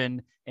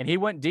information and he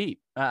went deep.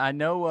 I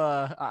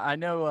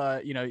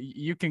know,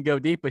 you can go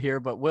deeper here,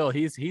 but Will,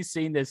 he's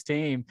seen this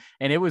team,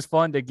 and it was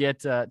fun to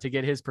get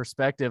his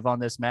perspective on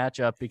this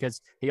matchup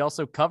because he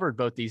also covered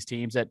both these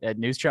teams at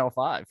News Channel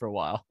 5 for a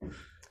while.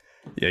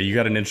 Yeah, you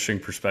got an interesting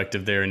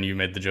perspective there, and you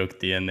made the joke at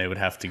the end they would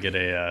have to get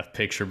a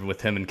picture with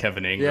him and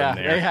Kevin Ingram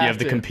there. You have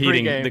the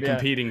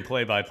competing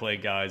play-by-play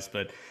guys,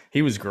 but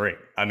he was great.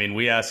 I mean,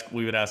 we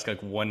would ask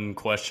like one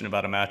question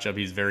about a matchup.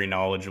 He's very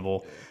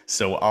knowledgeable.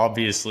 So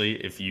obviously,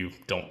 if you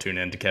don't tune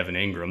in to Kevin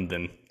Ingram,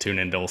 then tune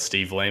in to old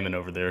Steve Layman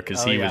over there,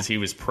 because he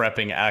was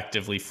prepping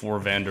actively for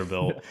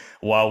Vanderbilt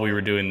while we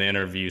were doing the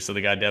interview. So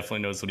the guy definitely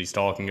knows what he's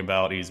talking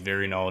about. He's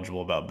very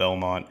knowledgeable about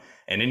Belmont,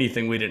 and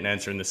anything we didn't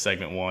answer in the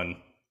segment 1,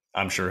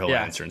 I'm sure he'll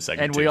answer in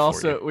segment 2.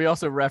 And we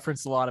also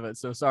referenced a lot of it.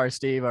 So sorry,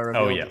 Steve, I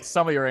revealed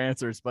some of your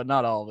answers, but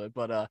not all of it.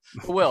 But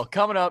Will,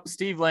 coming up,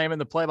 Steve Layman,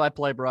 the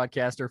play-by-play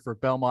broadcaster for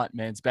Belmont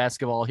men's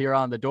basketball here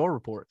on the Door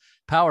Report,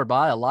 powered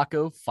by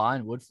Alaco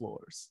Fine Wood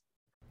Floors.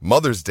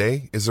 Mother's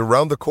Day is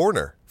around the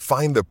corner.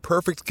 Find the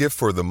perfect gift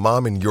for the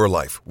mom in your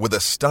life with a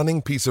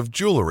stunning piece of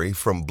jewelry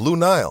from Blue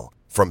Nile.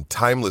 From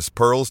timeless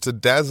pearls to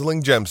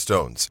dazzling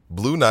gemstones,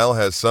 Blue Nile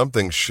has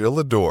something she'll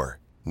adore.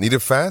 Need it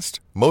fast?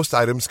 Most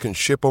items can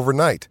ship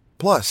overnight.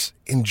 Plus,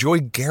 enjoy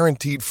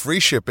guaranteed free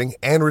shipping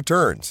and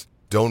returns.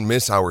 Don't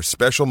miss our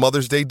special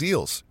Mother's Day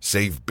deals.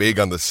 Save big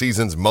on the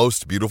season's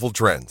most beautiful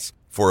trends.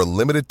 For a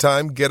limited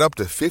time, get up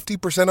to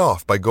 50%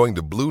 off by going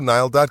to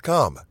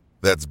BlueNile.com.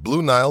 That's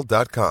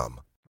BlueNile.com.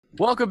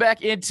 Welcome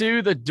back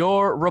into the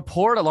Door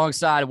Report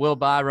alongside Will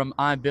Byram.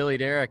 I'm Billy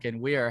Derrick, and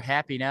we are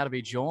happy now to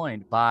be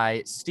joined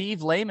by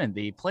Steve Layman,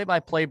 the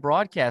play-by-play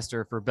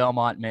broadcaster for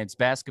Belmont men's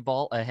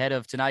basketball, ahead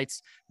of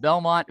tonight's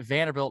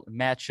Belmont-Vanderbilt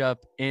matchup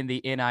in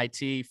the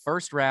NIT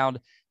first round,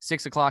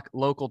 6:00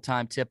 local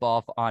time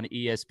tip-off on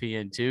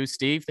ESPN2.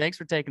 Steve, thanks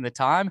for taking the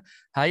time.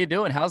 How you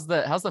doing? How's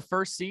the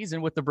first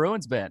season with the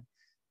Bruins been?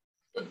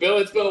 Bill,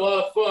 it's been a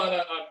lot of fun.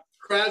 I'm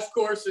crash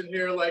coursing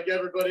here like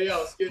everybody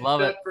else, getting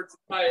set for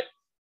tonight.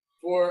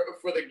 For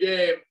the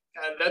game.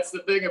 And that's the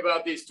thing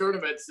about these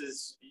tournaments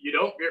is you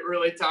don't get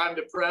really time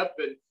to prep.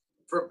 And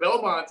for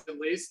Belmont, at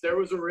least, there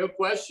was a real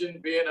question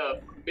being a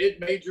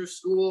mid-major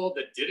school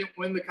that didn't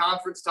win the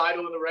conference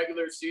title in the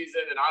regular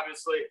season and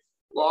obviously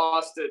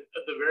lost at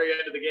the very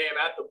end of the game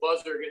at the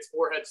buzzer against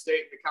Morehead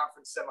State in the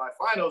conference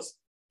semifinals,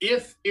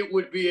 if it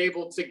would be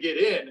able to get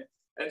in.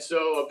 And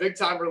so a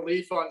big-time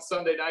relief on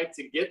Sunday night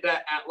to get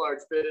that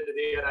at-large bid into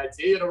the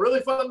NIT. And a really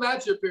fun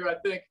matchup here, I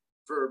think,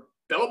 for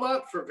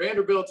Belmont, for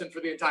Vanderbilt, and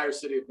for the entire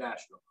city of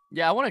Nashville.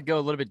 Yeah, I want to go a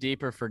little bit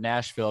deeper for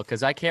Nashville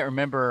because I can't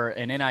remember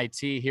an NIT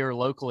here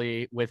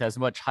locally with as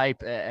much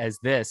hype as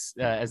this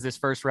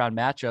first round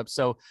matchup.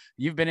 So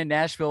you've been in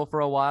Nashville for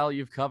a while.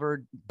 You've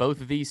covered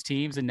both of these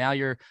teams, and now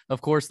you're, of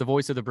course, the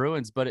voice of the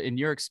Bruins. But in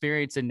your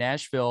experience in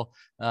Nashville,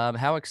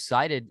 how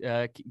excited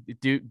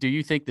do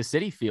you think the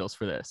city feels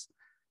for this?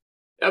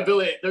 Yeah,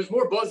 Billy, there's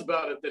more buzz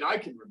about it than I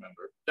can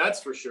remember.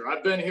 That's for sure.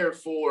 I've been here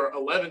for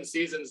 11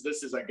 seasons.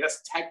 This is, I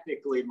guess,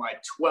 technically my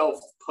 12th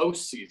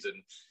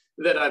postseason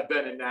that I've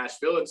been in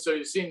Nashville. And so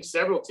you've seen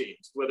several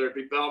teams, whether it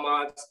be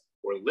Belmont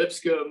or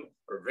Lipscomb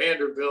or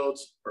Vanderbilt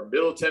or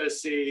Middle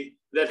Tennessee,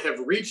 that have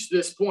reached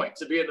this point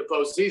to be in the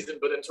postseason.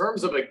 But in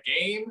terms of a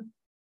game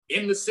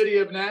in the city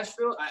of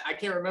Nashville, I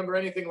can't remember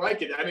anything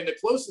like it. I mean, the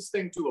closest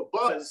thing to a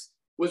buzz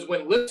was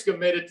when Lipscomb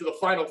made it to the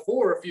Final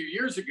Four a few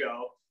years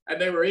ago, and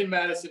they were in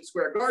Madison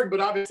Square Garden, but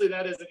obviously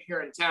that isn't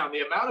here in town.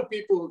 The amount of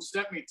people who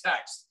sent me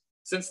texts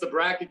since the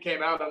bracket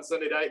came out on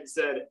Sunday night and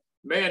said,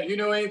 man, do you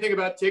know anything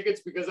about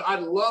tickets? Because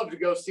I'd love to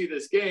go see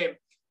this game.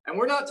 And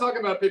we're not talking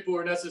about people who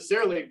are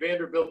necessarily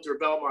Vanderbilt or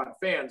Belmont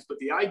fans, but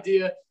the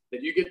idea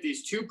that you get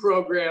these two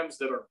programs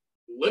that are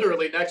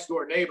literally next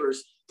door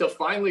neighbors to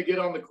finally get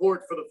on the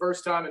court for the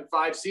first time in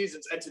 5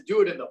 seasons and to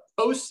do it in the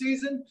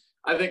postseason,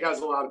 I think has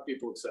a lot of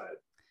people excited.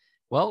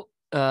 Well,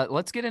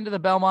 let's get into the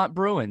Belmont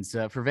Bruins.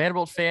 For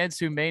Vanderbilt fans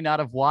who may not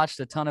have watched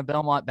a ton of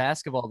Belmont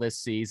basketball this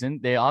season,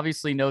 they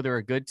obviously know they're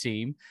a good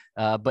team.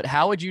 But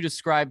how would you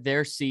describe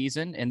their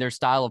season and their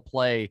style of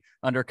play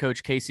under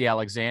Coach Casey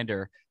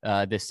Alexander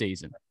this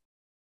season?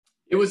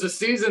 It was a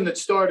season that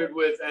started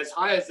with as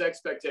high as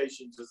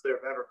expectations as there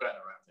have ever been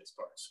around these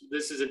parts.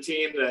 This is a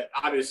team that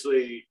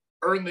obviously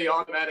earned the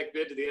automatic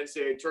bid to the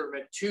NCAA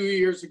tournament 2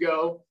 years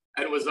ago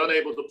and was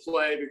unable to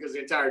play because the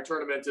entire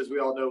tournament, as we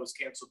all know, was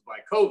canceled by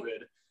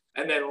COVID.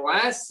 And then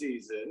last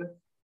season,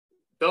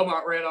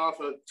 Belmont ran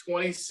off a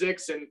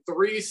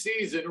 26-3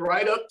 season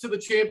right up to the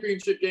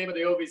championship game of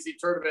the OVC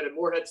tournament, and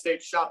Morehead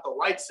State shot the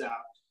lights out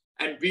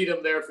and beat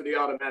them there for the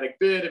automatic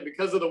bid. And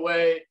because of the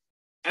way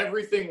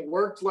everything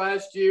worked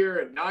last year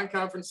and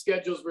non-conference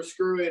schedules were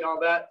screwy and all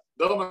that,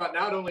 Belmont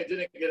not only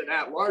didn't get an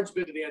at-large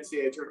bid to the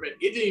NCAA tournament,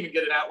 it didn't even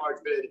get an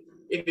at-large bid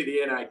into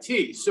the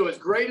NIT. So as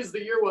great as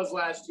the year was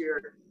last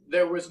year,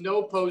 there was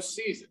no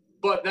postseason.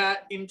 But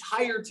that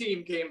entire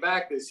team came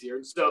back this year.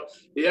 And so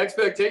the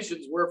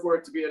expectations were for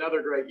it to be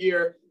another great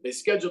year. They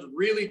scheduled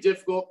really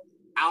difficult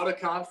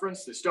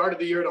out-of-conference. They started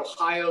the year at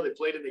Ohio. They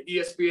played in the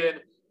ESPN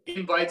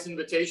Invites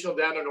Invitational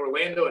down in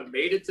Orlando and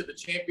made it to the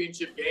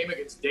championship game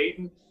against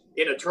Dayton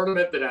in a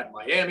tournament that had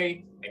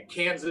Miami and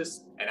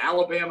Kansas and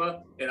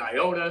Alabama and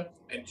Iona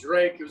and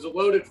Drake. It was a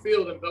loaded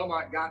field, and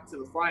Belmont got to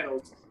the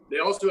finals. They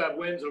also have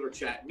wins over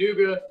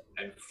Chattanooga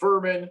and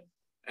Furman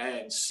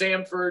and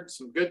Samford,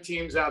 some good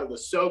teams out of the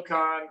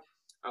SoCon.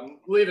 I'm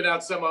leaving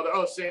out some other,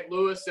 St.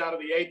 Louis out of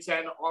the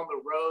A-10 on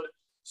the road.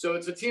 So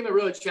it's a team that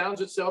really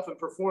challenged itself and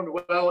performed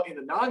well in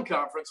the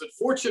non-conference.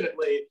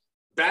 Unfortunately,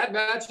 bad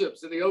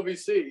matchups in the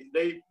OVC.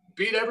 They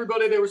beat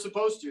everybody they were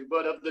supposed to,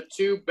 but of the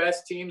 2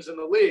 best teams in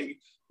the league,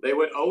 they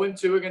went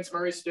 0-2 against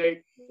Murray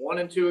State,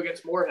 1-2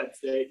 against Morehead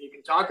State. You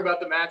can talk about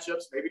the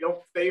matchups, maybe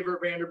don't favor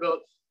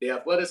Vanderbilt, the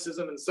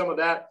athleticism and some of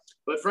that.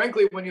 But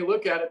frankly, when you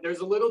look at it, there's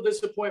a little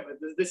disappointment.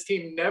 This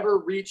team never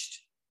reached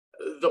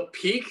the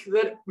peak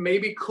that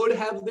maybe could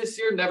have this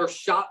year, never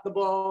shot the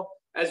ball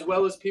as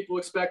well as people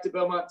expect a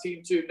Belmont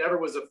team to, never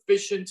was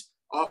efficient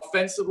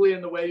offensively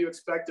in the way you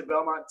expect a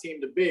Belmont team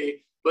to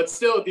be. But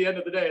still, at the end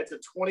of the day, it's a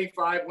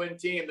 25-win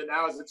team that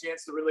now has a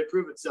chance to really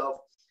prove itself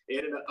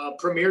in a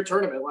premier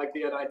tournament like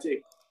the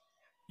NIT.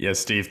 Yes,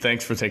 Steve,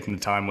 thanks for taking the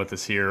time with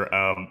us here.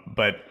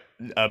 But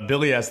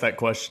Billy asked that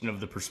question of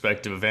the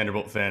perspective of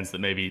Vanderbilt fans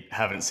that maybe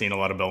haven't seen a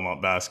lot of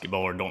Belmont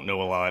basketball or don't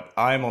know a lot.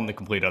 I'm on the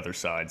complete other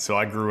side. So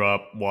I grew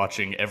up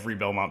watching every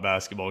Belmont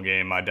basketball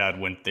game. My dad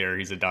went there.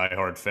 He's a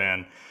diehard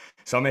fan.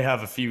 So I may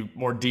have a few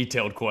more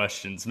detailed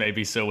questions,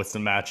 maybe so with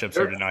some matchups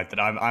here tonight that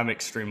I'm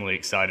extremely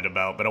excited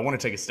about. But I want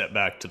to take a step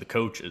back to the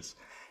coaches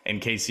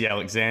and Casey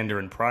Alexander.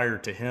 And prior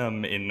to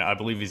him, I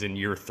believe he's in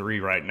year 3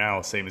 right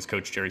now, same as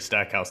Coach Jerry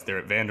Stackhouse there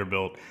at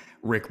Vanderbilt,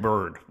 Rick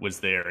Byrd was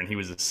there, and he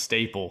was a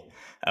staple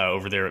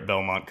over there at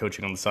Belmont,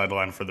 coaching on the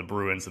sideline for the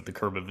Bruins at the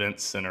Curb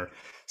Events Center.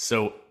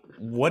 So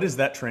what is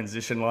that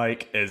transition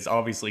like? As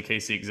obviously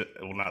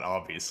not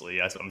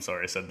obviously, I'm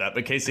sorry I said that,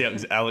 but Casey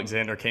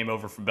Alexander came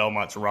over from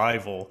Belmont's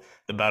rival,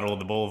 the Battle of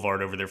the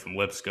Boulevard over there from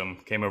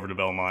Lipscomb, came over to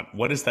Belmont.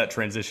 What has that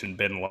transition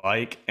been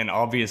like? And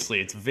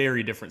obviously it's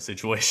very different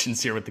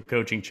situations here with the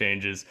coaching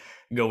changes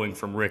going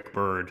from Rick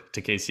Byrd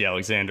to Casey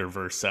Alexander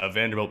versus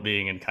Vanderbilt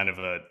being in kind of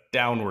a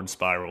downward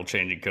spiral,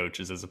 changing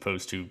coaches as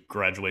opposed to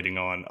graduating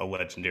on a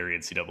legendary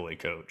NCAA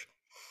coach.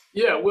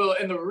 Yeah, well,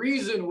 and the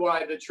reason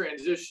why the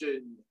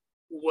transition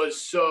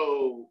was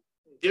so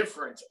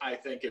different, I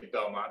think, at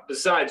Belmont,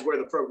 besides where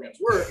the programs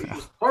were, it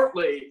was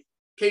partly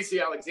Casey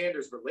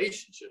Alexander's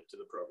relationship to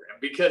the program,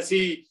 because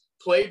he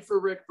played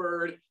for Rick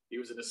Byrd. He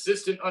was an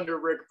assistant under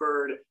Rick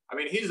Byrd. I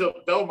mean, he's a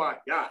Belmont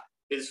guy.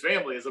 His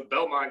family is a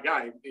Belmont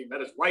guy. He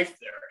met his wife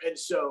there. And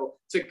so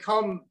to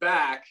come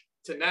back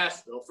to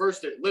Nashville,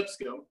 first at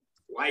Lipscomb,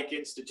 like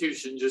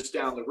institution just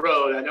down the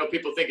road. I know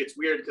people think it's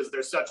weird because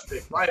they're such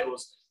big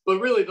rivals, but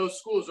really those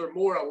schools are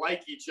more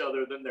alike each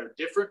other than they're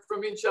different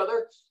from each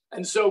other.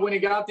 And so when he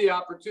got the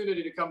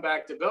opportunity to come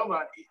back to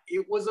Belmont,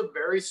 it was a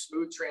very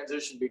smooth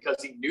transition because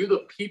he knew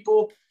the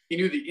people, he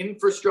knew the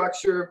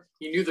infrastructure,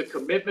 he knew the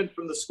commitment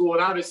from the school,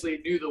 and obviously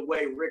knew the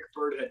way Rick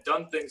Byrd had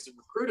done things and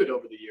recruited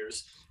over the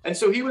years. And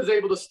so he was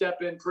able to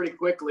step in pretty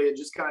quickly and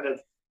just kind of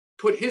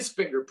put his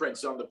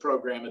fingerprints on the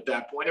program at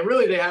that point. And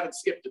really, they haven't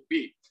skipped a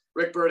beat.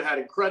 Rick Byrd had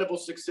incredible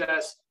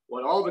success,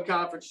 won all the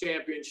conference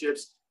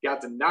championships, got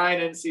to 9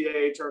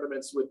 NCAA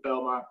tournaments with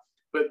Belmont.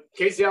 But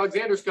Casey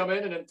Alexander's come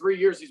in, and in 3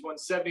 years, he's won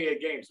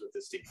 78 games with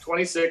this team,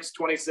 26,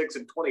 26,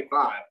 and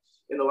 25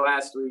 in the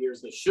last 3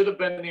 years. They should have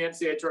been in the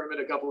NCAA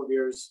tournament a couple of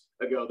years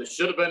ago. They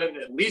should have been in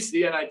at least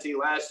the NIT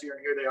last year,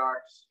 and here they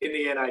are in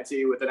the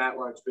NIT with an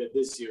at-large bid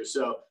this year.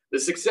 So the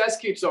success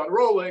keeps on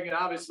rolling, and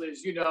obviously,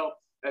 as you know,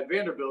 at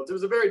Vanderbilt, it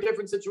was a very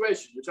different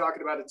situation. You're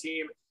talking about a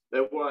team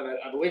that won,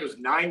 I believe it was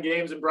 9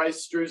 games in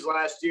Bryce Drew's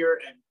last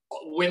year and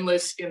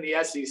winless in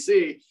the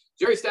SEC.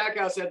 Jerry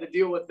Stackhouse had to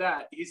deal with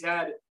that. He's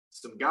had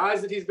some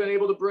guys that he's been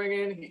able to bring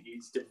in.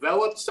 He's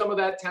developed some of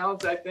that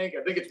talent, I think.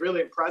 I think it's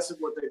really impressive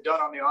what they've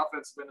done on the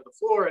offensive end of the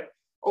floor. And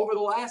over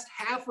the last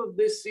half of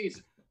this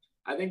season,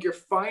 I think you're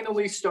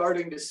finally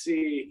starting to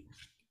see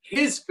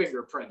his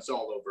fingerprints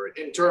all over it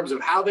in terms of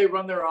how they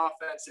run their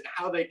offense and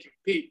how they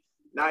compete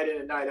night in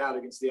and night out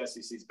against the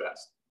SEC's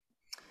best.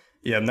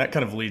 Yeah, and that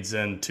kind of leads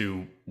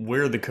into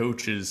where the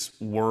coaches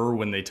were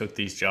when they took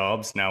these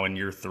jobs now in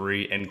year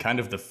 3, and kind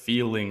of the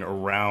feeling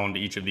around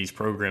each of these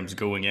programs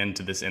going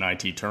into this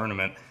NIT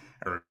tournament.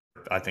 Or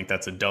I think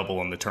that's a double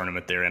on the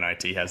tournament there.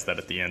 NIT has that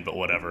at the end, but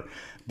whatever.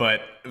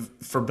 But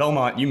for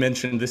Belmont, you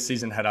mentioned this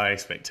season had high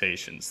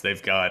expectations.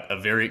 They've got a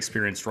very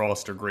experienced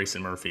roster,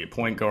 Grayson Murphy at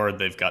point guard.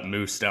 They've got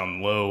Moose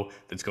down low.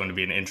 That's going to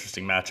be an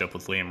interesting matchup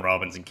with Liam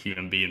Robbins and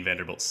QMB and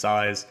Vanderbilt's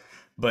size.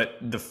 But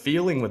the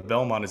feeling with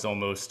Belmont is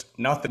almost,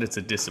 not that it's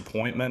a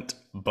disappointment,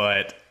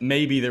 but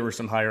maybe there were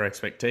some higher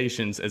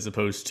expectations as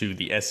opposed to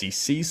the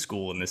SEC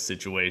school in this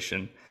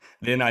situation.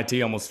 The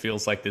NIT almost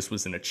feels like this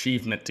was an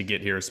achievement to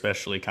get here,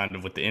 especially kind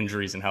of with the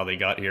injuries and how they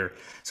got here.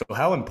 So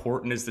how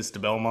important is this to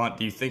Belmont?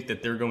 Do you think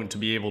that they're going to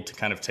be able to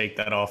kind of take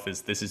that off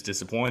as this is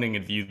disappointing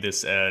and view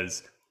this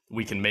as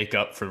we can make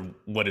up for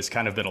what has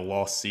kind of been a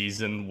lost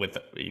season with,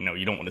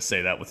 you don't want to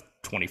say that with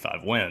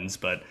 25 wins,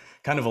 but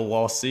kind of a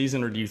lost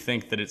season? Or do you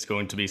think that it's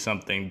going to be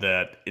something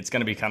that it's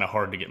going to be kind of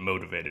hard to get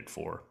motivated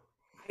for?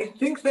 I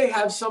think they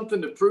have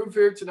something to prove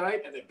here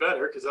tonight, and they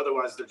better, because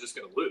otherwise they're just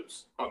going to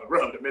lose on the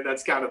road. I mean,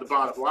 that's kind of the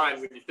bottom line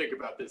when you think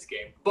about this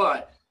game.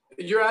 But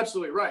you're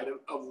absolutely right.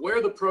 Of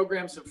where the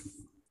programs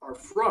are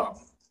from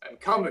and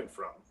coming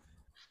from,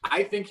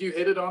 I think you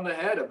hit it on the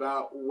head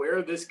about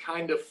where this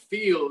kind of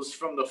feels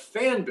from the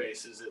fan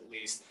bases, at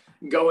least,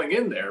 going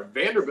in there.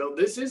 Vanderbilt,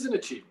 this is an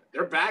achievement.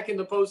 They're back in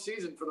the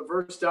postseason for the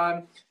first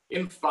time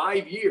in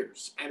 5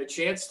 years, and a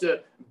chance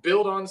to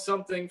build on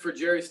something for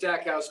Jerry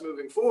Stackhouse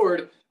moving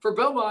forward. For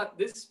Belmont,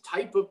 this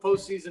type of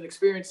postseason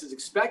experience is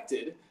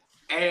expected,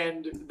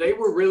 and they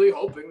were really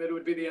hoping that it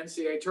would be the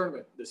NCAA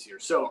tournament this year.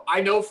 So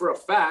I know for a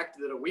fact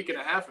that a week and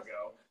a half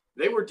ago,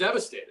 they were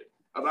devastated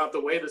about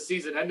the way the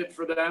season ended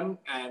for them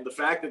and the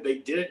fact that they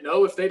didn't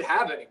know if they'd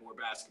have any more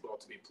basketball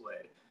to be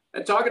played.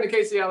 And talking to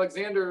Casey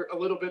Alexander a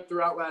little bit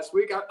throughout last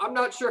week, I'm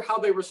not sure how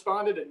they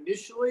responded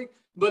initially,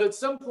 but at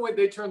some point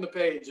they turned the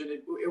page, and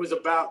it was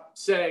about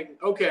saying,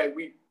 okay,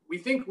 we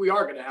think we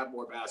are going to have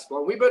more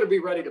basketball. We better be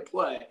ready to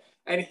play.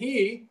 And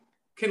he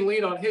can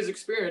lean on his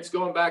experience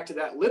going back to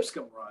that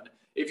Lipscomb run.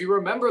 If you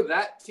remember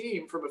that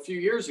team from a few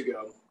years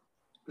ago,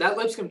 that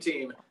Lipscomb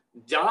team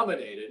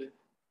dominated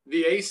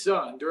the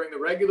A-Sun during the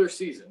regular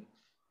season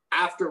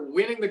after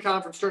winning the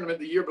conference tournament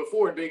the year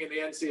before and being in the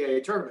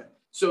NCAA tournament.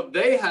 So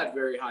they had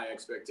very high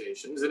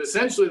expectations. And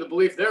essentially the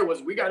belief there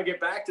was, we got to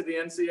get back to the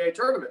NCAA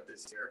tournament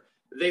this year.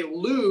 They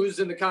lose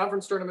in the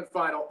conference tournament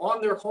final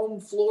on their home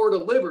floor to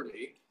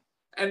Liberty,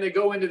 and they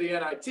go into the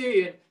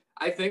NIT. And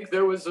I think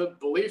there was a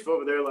belief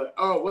over there like,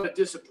 oh, what a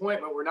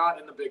disappointment. We're not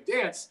in the big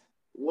dance.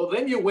 Well,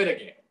 then you win a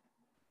game.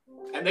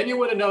 And then you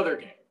win another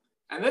game.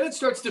 And then it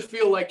starts to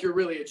feel like you're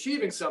really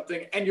achieving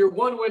something, and you're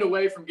one win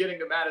away from getting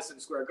to Madison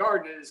Square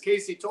Garden. And as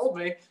Casey told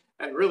me,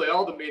 and really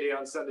all the media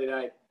on Sunday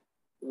night,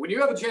 when you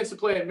have a chance to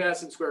play in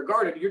Madison Square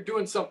Garden, you're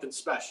doing something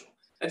special.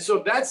 And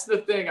so that's the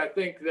thing I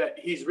think that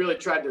he's really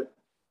tried to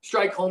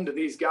strike home to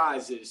these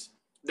guys is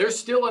there's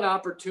still an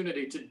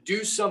opportunity to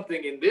do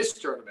something in this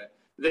tournament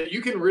that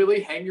you can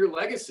really hang your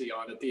legacy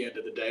on at the end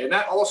of the day. And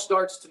that all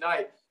starts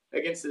tonight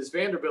against this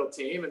Vanderbilt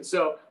team. And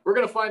so we're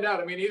going to find out.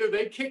 I mean, either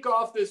they kick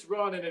off this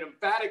run in an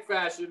emphatic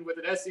fashion with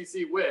an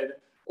SEC win,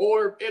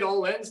 or it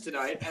all ends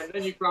tonight. And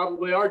then you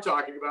probably are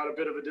talking about a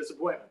bit of a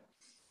disappointment.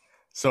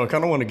 So I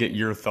kind of want to get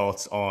your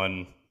thoughts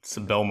on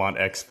some Belmont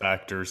X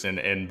factors and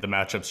the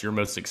matchups you're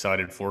most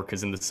excited for,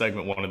 because in the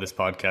segment one of this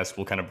podcast,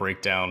 we'll kind of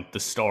break down the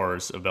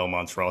stars of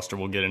Belmont's roster.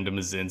 We'll get into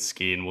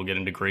Mazinski and we'll get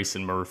into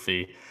Grayson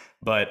Murphy.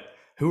 But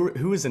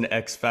who is an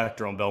X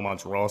factor on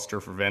Belmont's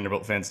roster for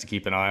Vanderbilt fans to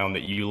keep an eye on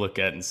that you look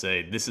at and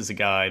say, this is a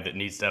guy that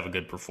needs to have a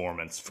good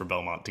performance for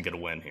Belmont to get a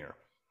win here?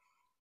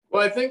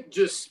 Well, I think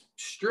just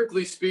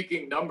strictly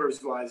speaking,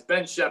 numbers-wise,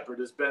 Ben Shepherd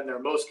has been their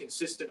most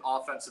consistent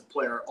offensive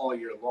player all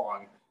year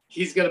long.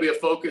 He's going to be a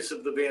focus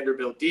of the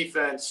Vanderbilt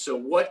defense. So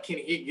what can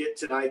he get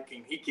tonight?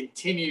 Can he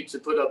continue to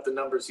put up the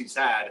numbers he's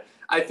had?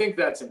 I think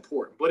that's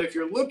important. But if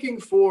you're looking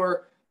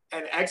for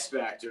an X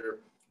factor,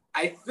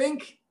 I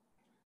think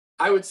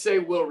I would say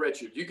Will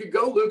Richard. You could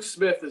go Luke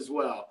Smith as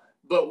well.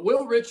 But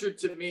Will Richard,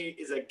 to me,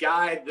 is a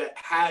guy that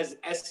has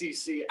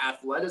SEC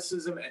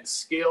athleticism and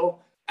skill.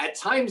 At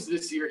times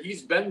this year,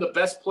 he's been the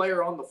best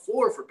player on the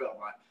floor for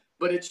Belmont.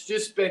 But it's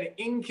just been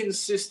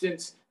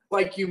inconsistent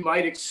like you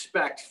might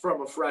expect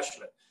from a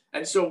freshman.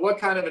 And so what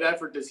kind of an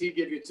effort does he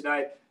give you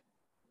tonight?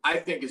 I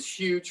think is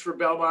huge for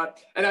Belmont.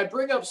 And I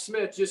bring up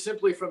Smith just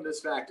simply from this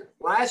factor.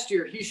 Last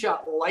year, he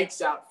shot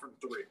lights out from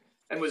three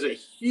and was a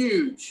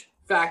huge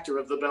factor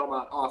of the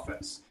Belmont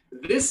offense.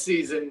 This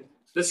season,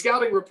 the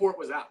scouting report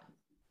was out.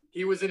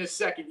 He was in his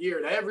second year,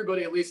 and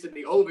everybody, at least in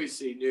the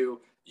OVC,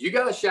 knew you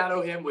got to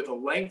shadow him with a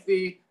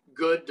lengthy,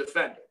 good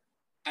defender.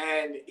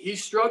 And he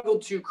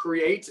struggled to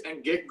create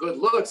and get good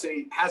looks, and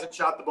he hasn't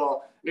shot the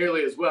ball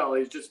nearly as well.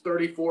 He's just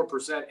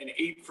 34% and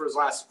 8 for his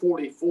last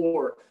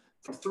 44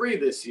 from 3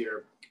 this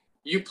year.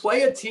 You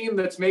play a team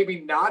that's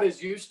maybe not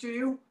as used to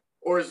you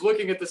or is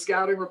looking at the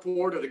scouting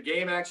report or the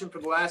game action for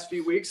the last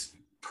few weeks,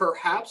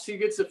 perhaps he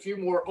gets a few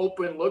more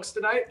open looks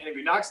tonight. And if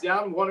he knocks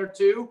down 1 or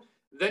 2,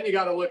 then you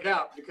got to look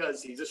out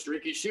because he's a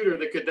streaky shooter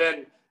that could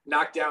then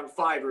knock down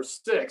 5 or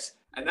 6.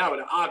 And that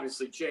would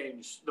obviously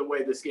change the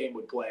way this game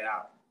would play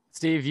out.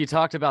 Steve, you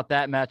talked about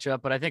that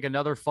matchup, but I think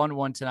another fun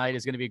one tonight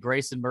is going to be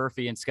Grayson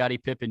Murphy and Scottie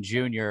Pippen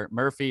Jr.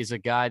 Murphy is a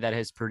guy that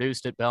has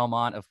produced at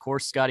Belmont. Of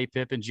course, Scottie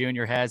Pippen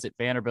Jr. has at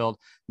Vanderbilt.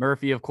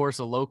 Murphy, of course,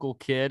 a local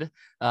kid.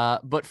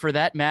 But for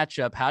that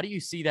matchup, how do you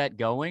see that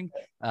going?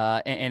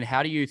 And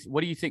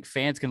what do you think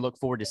fans can look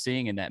forward to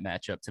seeing in that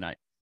matchup tonight?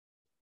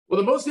 Well,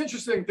 the most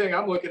interesting thing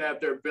I'm looking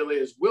at there, Billy,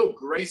 is will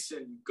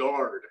Grayson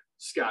guard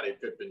Scottie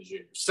Pippen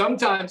Jr.?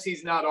 Sometimes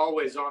he's not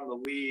always on the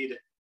lead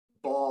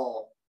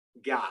ball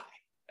guy.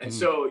 And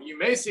so you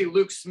may see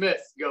Luke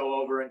Smith go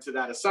over into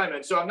that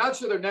assignment. So I'm not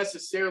sure they're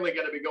necessarily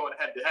going to be going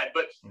head to head,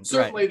 but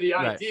certainly the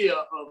idea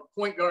of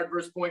point guard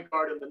versus point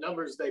guard and the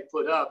numbers they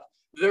put up,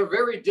 they're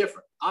very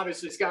different.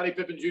 Obviously, Scottie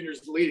Pippen Jr.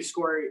 is the leading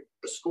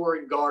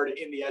scoring guard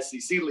in the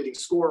SEC, leading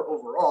scorer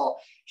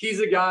overall. He's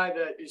a guy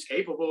that is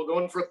capable of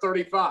going for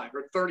 35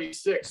 or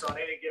 36 on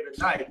any given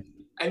night.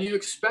 And you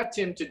expect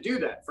him to do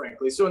that,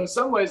 frankly. So in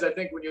some ways, I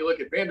think when you look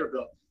at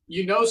Vanderbilt,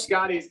 you know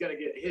Scottie's going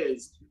to get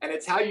his, and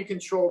it's how you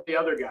control the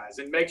other guys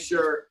and make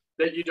sure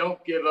that you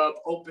don't give up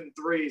open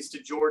threes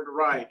to Jordan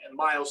Wright and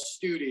Miles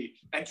Stute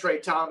and Trey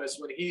Thomas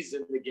when he's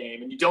in the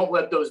game. And you don't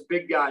let those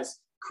big guys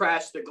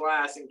crash the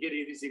glass and get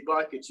easy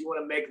buckets. You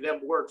want to make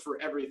them work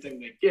for everything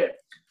they get.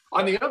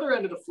 On the other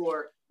end of the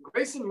floor,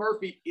 Grayson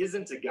Murphy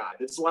isn't a guy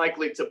that's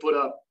likely to put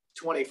up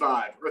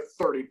 25 or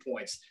 30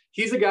 points.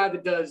 He's a guy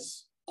that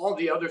does all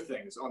the other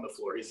things on the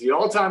floor. He's the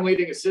all-time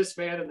leading assist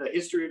man in the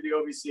history of the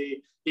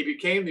OVC. He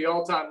became the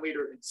all-time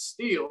leader in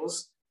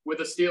steals with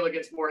a steal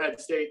against Morehead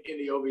State in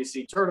the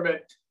OVC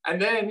tournament. And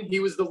then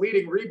he was the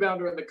leading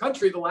rebounder in the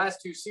country the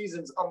last 2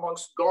 seasons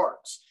amongst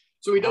guards.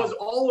 So he does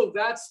all of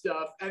that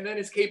stuff and then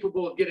is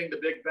capable of getting the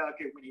big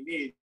bucket when he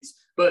needs.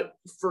 But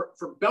for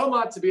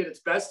Belmont to be at its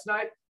best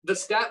tonight, the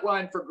stat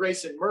line for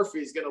Grayson Murphy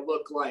is going to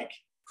look like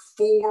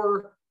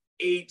 4,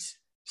 8,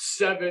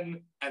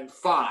 7, and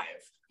 5.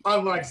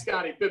 Unlike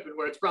Scottie Pippen,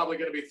 where it's probably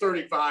going to be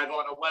 35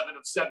 on 11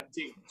 of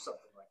 17 or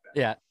something like that.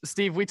 Yeah.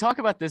 Steve, we talk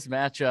about this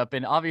matchup,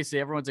 and obviously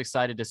everyone's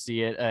excited to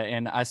see it.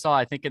 And I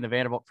think in the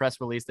Vanderbilt press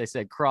release, they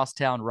said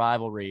crosstown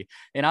rivalry.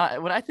 And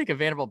when I think of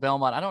Vanderbilt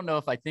Belmont, I don't know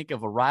if I think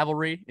of a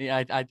rivalry,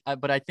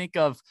 but I think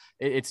of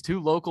it's 2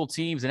 local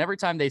teams. And every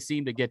time they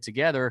seem to get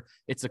together,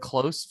 it's a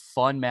close,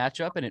 fun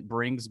matchup, and it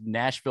brings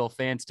Nashville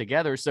fans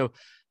together. So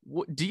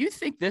do you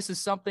think this is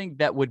something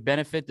that would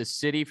benefit the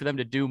city for them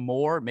to do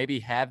more? Maybe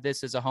have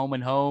this as a home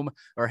and home,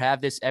 or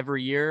have this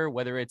every year,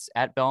 whether it's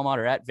at Belmont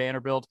or at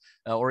Vanderbilt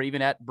or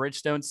even at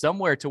Bridgestone,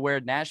 somewhere to where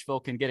Nashville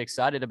can get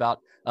excited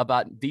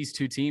about these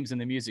 2 teams in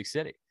the Music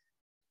City?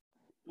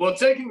 Well,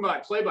 taking my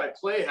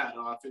play-by-play hat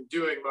off and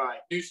doing my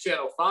News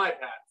Channel 5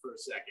 hat for a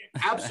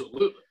second,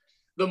 absolutely.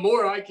 The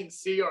more I can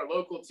see our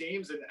local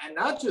teams, and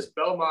not just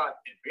Belmont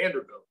and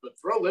Vanderbilt, but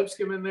throw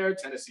Lipscomb in there,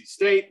 Tennessee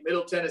State,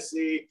 Middle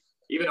Tennessee,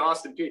 even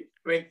Austin Peay.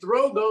 I mean,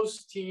 throw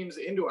those teams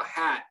into a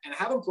hat and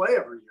have them play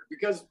every year,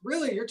 because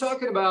really you're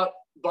talking about,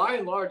 by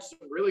and large, some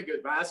really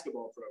good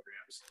basketball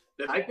programs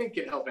that I think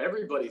can help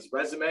everybody's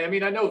resume. I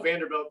mean, I know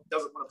Vanderbilt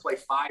doesn't want to play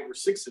 5 or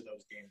 6 of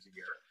those games a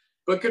year,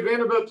 but could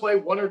Vanderbilt play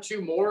 1 or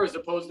 2 more as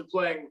opposed to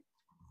playing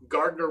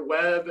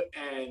Gardner-Webb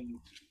and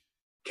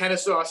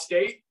Kennesaw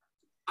State?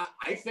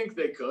 I think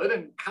they could.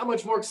 And how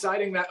much more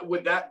exciting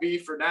would that be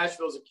for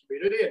Nashville as a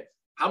community? And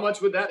how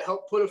much would that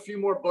help put a few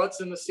more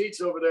butts in the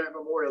seats over there at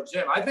Memorial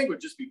Gym? I think it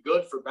would just be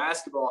good for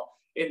basketball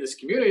in this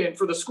community. And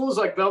for the schools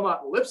like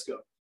Belmont and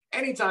Lipscomb,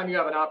 anytime you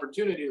have an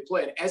opportunity to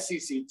play an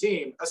SEC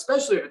team,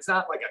 especially if it's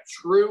not like a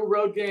true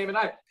road game, and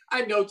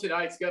I know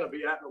tonight's going to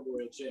be at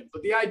Memorial Gym,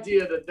 but the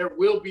idea that there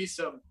will be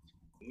some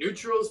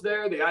neutrals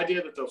there, the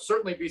idea that there'll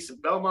certainly be some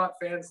Belmont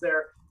fans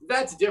there,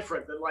 that's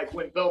different than like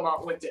when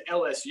Belmont went to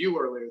LSU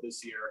earlier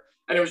this year,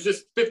 and it was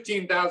just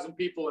 15,000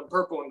 people in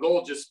purple and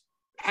gold just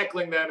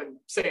heckling them and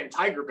saying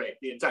Tiger Bait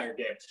the entire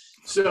game.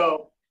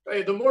 So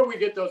the more we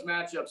get those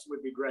matchups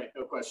would be great,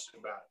 no question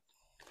about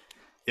it.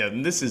 Yeah,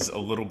 and this is a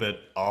little bit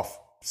off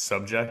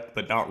subject,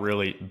 but not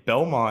really.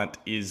 Belmont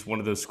is one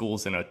of those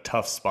schools in a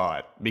tough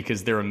spot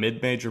because they're a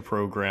mid-major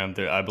program.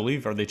 I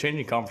believe, are they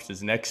changing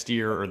conferences next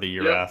year or the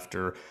year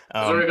after?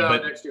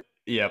 Next year.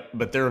 Yeah,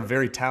 but they're a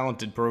very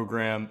talented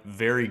program,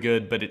 very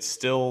good, but it's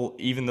still,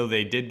 even though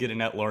they did get an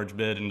at-large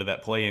bid into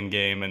that play-in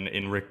game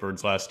in Rick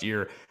Bird's last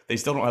year, they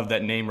still don't have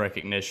that name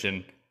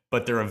recognition,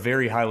 but they're a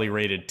very highly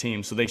rated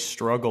team, so they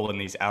struggle in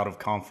these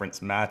out-of-conference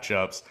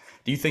matchups.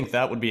 Do you think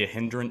that would be a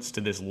hindrance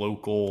to this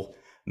local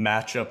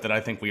matchup that I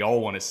think we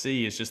all want to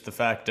see? Is just the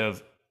fact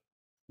of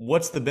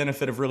what's the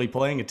benefit of really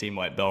playing a team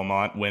like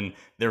Belmont when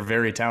they're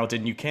very talented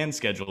and you can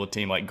schedule a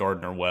team like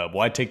Gardner-Webb?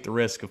 Why take the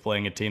risk of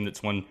playing a team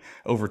that's won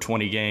over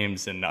 20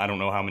 games and I don't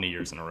know how many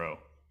years in a row?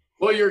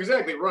 Well, you're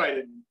exactly right.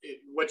 And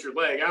what you're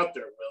laying out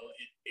there, Will,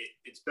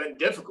 it's been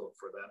difficult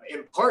for them,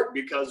 in part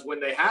because when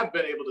they have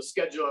been able to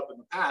schedule up in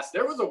the past,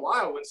 there was a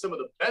while when some of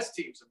the best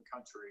teams in the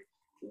country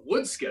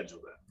would schedule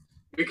them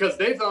because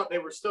they thought they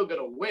were still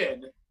going to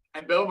win,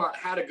 and Belmont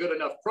had a good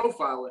enough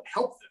profile that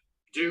helped them.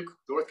 Duke,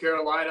 North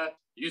Carolina,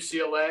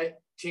 UCLA,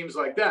 teams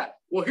like that.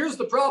 Well, here's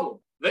the problem.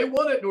 They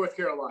won at North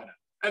Carolina,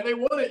 and they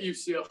won at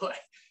UCLA.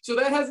 So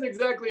that hasn't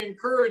exactly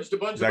encouraged a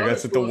bunch of other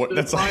schools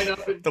to sign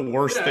up. And, the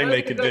worst thing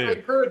they could do.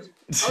 Encourage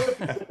other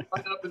people to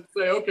sign up and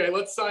say, okay,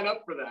 let's sign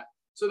up for that.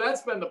 So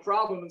that's been the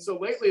problem. And so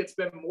lately it's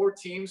been more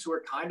teams who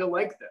are kind of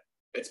like them.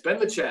 It's been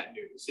the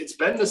Chattanoogas. It's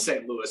been the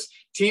St. Louis.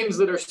 Teams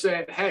that are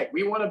saying, hey,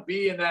 we want to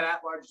be in that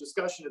at-large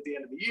discussion at the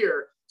end of the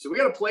year. So we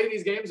got to play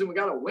these games and we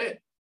got to win.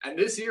 And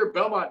this year,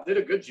 Belmont did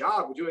a good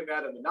job of doing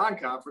that in the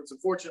non-conference.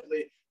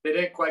 Unfortunately, they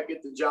didn't quite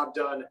get the job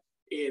done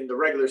in the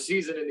regular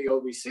season in the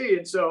OVC.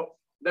 And so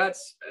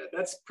that's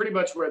pretty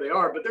much where they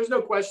are. But there's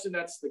no question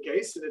that's the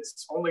case. And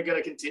it's only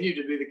going to continue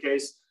to be the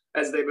case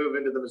as they move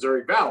into the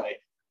Missouri Valley.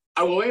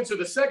 I will answer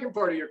the second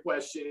part of your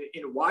question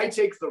in why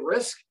take the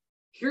risk.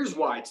 Here's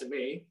why, to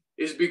me,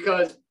 is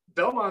because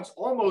Belmont's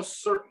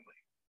almost certainly,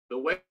 the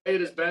way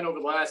it has been over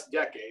the last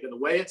decade and the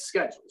way it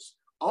schedules,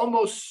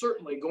 almost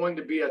certainly going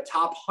to be a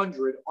top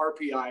 100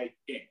 RPI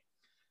game.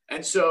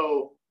 And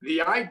so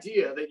the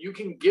idea that you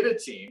can get a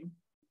team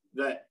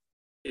that,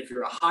 if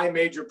you're a high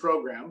major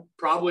program,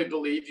 probably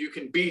believe you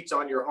can beat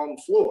on your home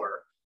floor,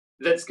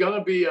 that's going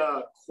to be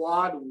a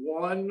quad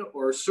 1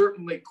 or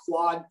certainly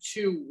quad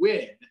 2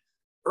 win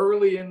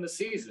early in the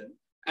season,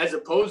 as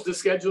opposed to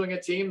scheduling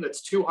a team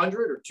that's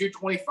 200 or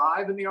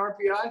 225 in the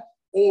RPI,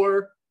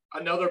 or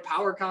another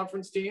power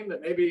conference team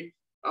that may be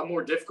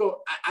more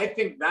difficult. I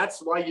think that's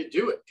why you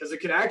do it, because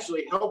it can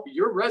actually help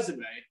your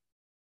resume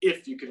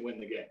if you can win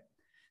the game.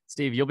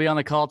 Steve, you'll be on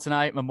the call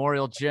tonight,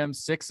 Memorial Gym,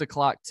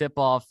 6:00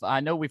 tip-off. I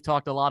know we've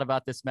talked a lot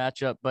about this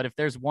matchup, but if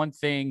there's one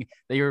thing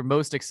that you're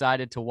most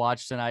excited to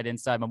watch tonight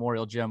inside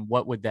Memorial Gym,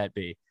 what would that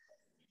be?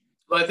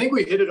 Well, I think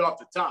we hit it off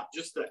the top,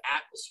 just the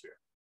atmosphere,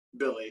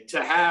 Billy,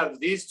 to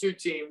have these two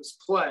teams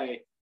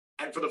play,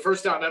 and for the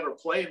first time ever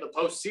play in the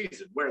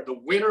postseason, where the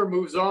winner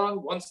moves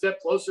on one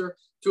step closer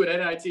to an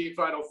NIT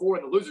Final Four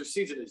and the loser's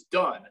season is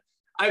done.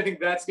 I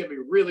think that's going to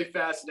be really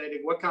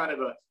fascinating, what kind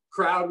of a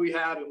crowd we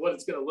have and what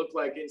it's going to look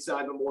like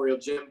inside Memorial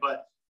Gym.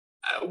 But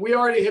we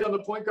already hit on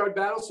the point guard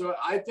battle, so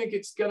I think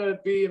it's going to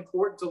be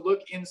important to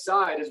look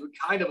inside, as we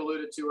kind of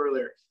alluded to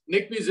earlier.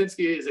 Nick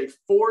Muszynski is a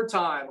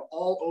 4-time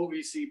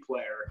All-OVC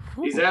player.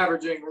 He's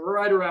averaging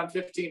right around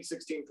 15,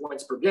 16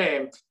 points per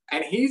game,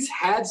 and he's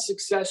had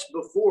success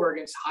before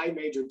against high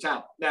major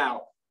talent.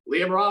 Now,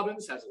 Liam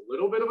Robbins has a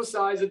little bit of a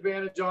size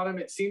advantage on him.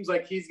 It seems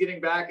like he's getting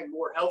back and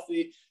more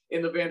healthy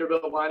in the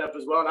Vanderbilt lineup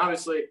as well. And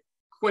obviously,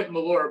 Quentin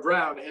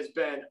Malora-Brown has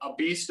been a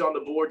beast on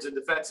the boards and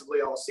defensively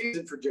all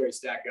season for Jerry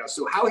Stackhouse.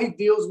 So how he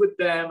deals with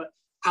them,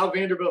 how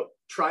Vanderbilt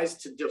tries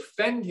to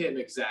defend him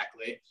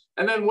exactly,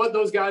 and then what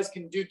those guys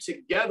can do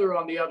together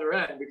on the other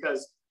end,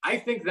 because I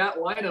think that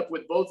lineup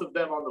with both of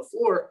them on the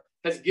floor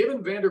has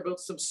given Vanderbilt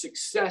some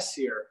success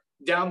here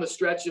down the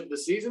stretch of the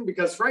season,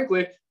 because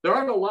frankly, there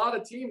aren't a lot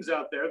of teams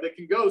out there that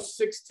can go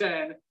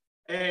 6'10",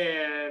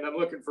 and I'm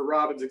looking for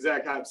Robin's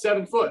exact height,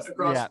 7 foot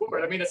across the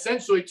board. I mean,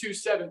 essentially 2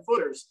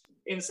 7-footers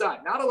inside.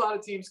 Not a lot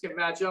of teams can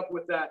match up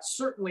with that.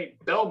 Certainly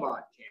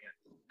Belmont can.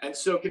 And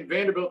so can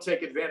Vanderbilt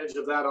take advantage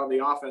of that on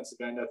the offensive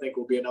end, I think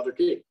will be another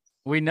key.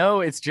 We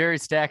know it's Jerry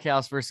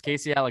Stackhouse versus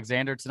Casey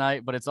Alexander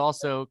tonight, but it's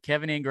also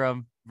Kevin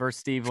Ingram versus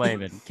Steve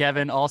Layman.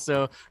 Kevin,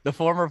 also the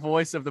former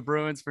voice of the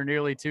Bruins for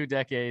nearly 2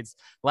 decades.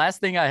 Last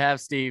thing I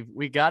have, Steve,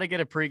 we got to get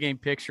a pregame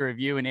picture of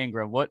you and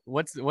Ingram.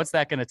 What's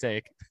that going to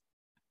take?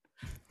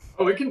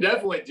 Oh, we can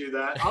definitely do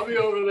that. I'll be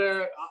over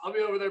there. I'll be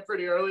over there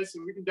pretty early,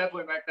 so we can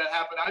definitely make that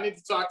happen. I need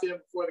to talk to him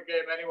before the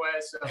game anyway,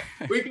 so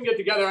we can get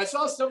together. I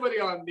saw somebody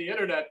on the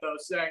internet, though,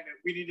 saying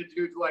that we needed to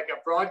do like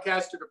a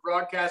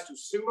broadcaster-to-broadcaster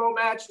sumo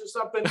match or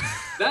something.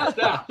 That's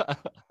out.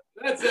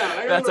 That's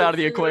out. That's out of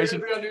the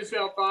equation. We're on News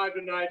Channel 5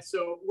 tonight,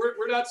 so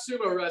we're not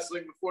sumo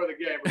wrestling before the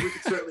game, but we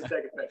can certainly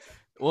take a picture.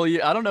 Well,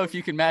 I don't know if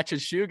you can match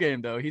his shoe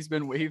game though. He's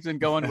been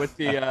going with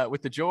the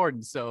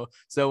Jordans, so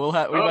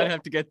we might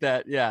have to get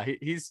that. Yeah,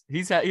 he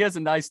has a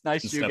nice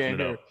shoe game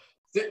here.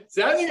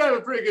 See, I think I have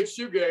a pretty good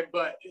shoe game,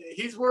 but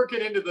he's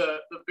working into the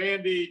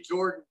Vandy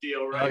Jordan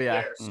deal right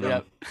there.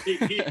 So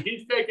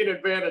he's taking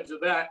advantage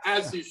of that,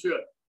 as he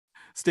should.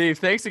 Steve,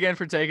 thanks again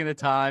for taking the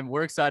time.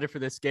 We're excited for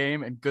this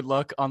game, and good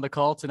luck on the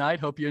call tonight.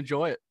 Hope you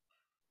enjoy it.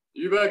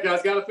 You bet,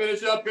 guys. Got to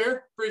finish up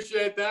here.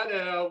 Appreciate that,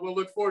 and we'll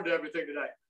look forward to everything tonight.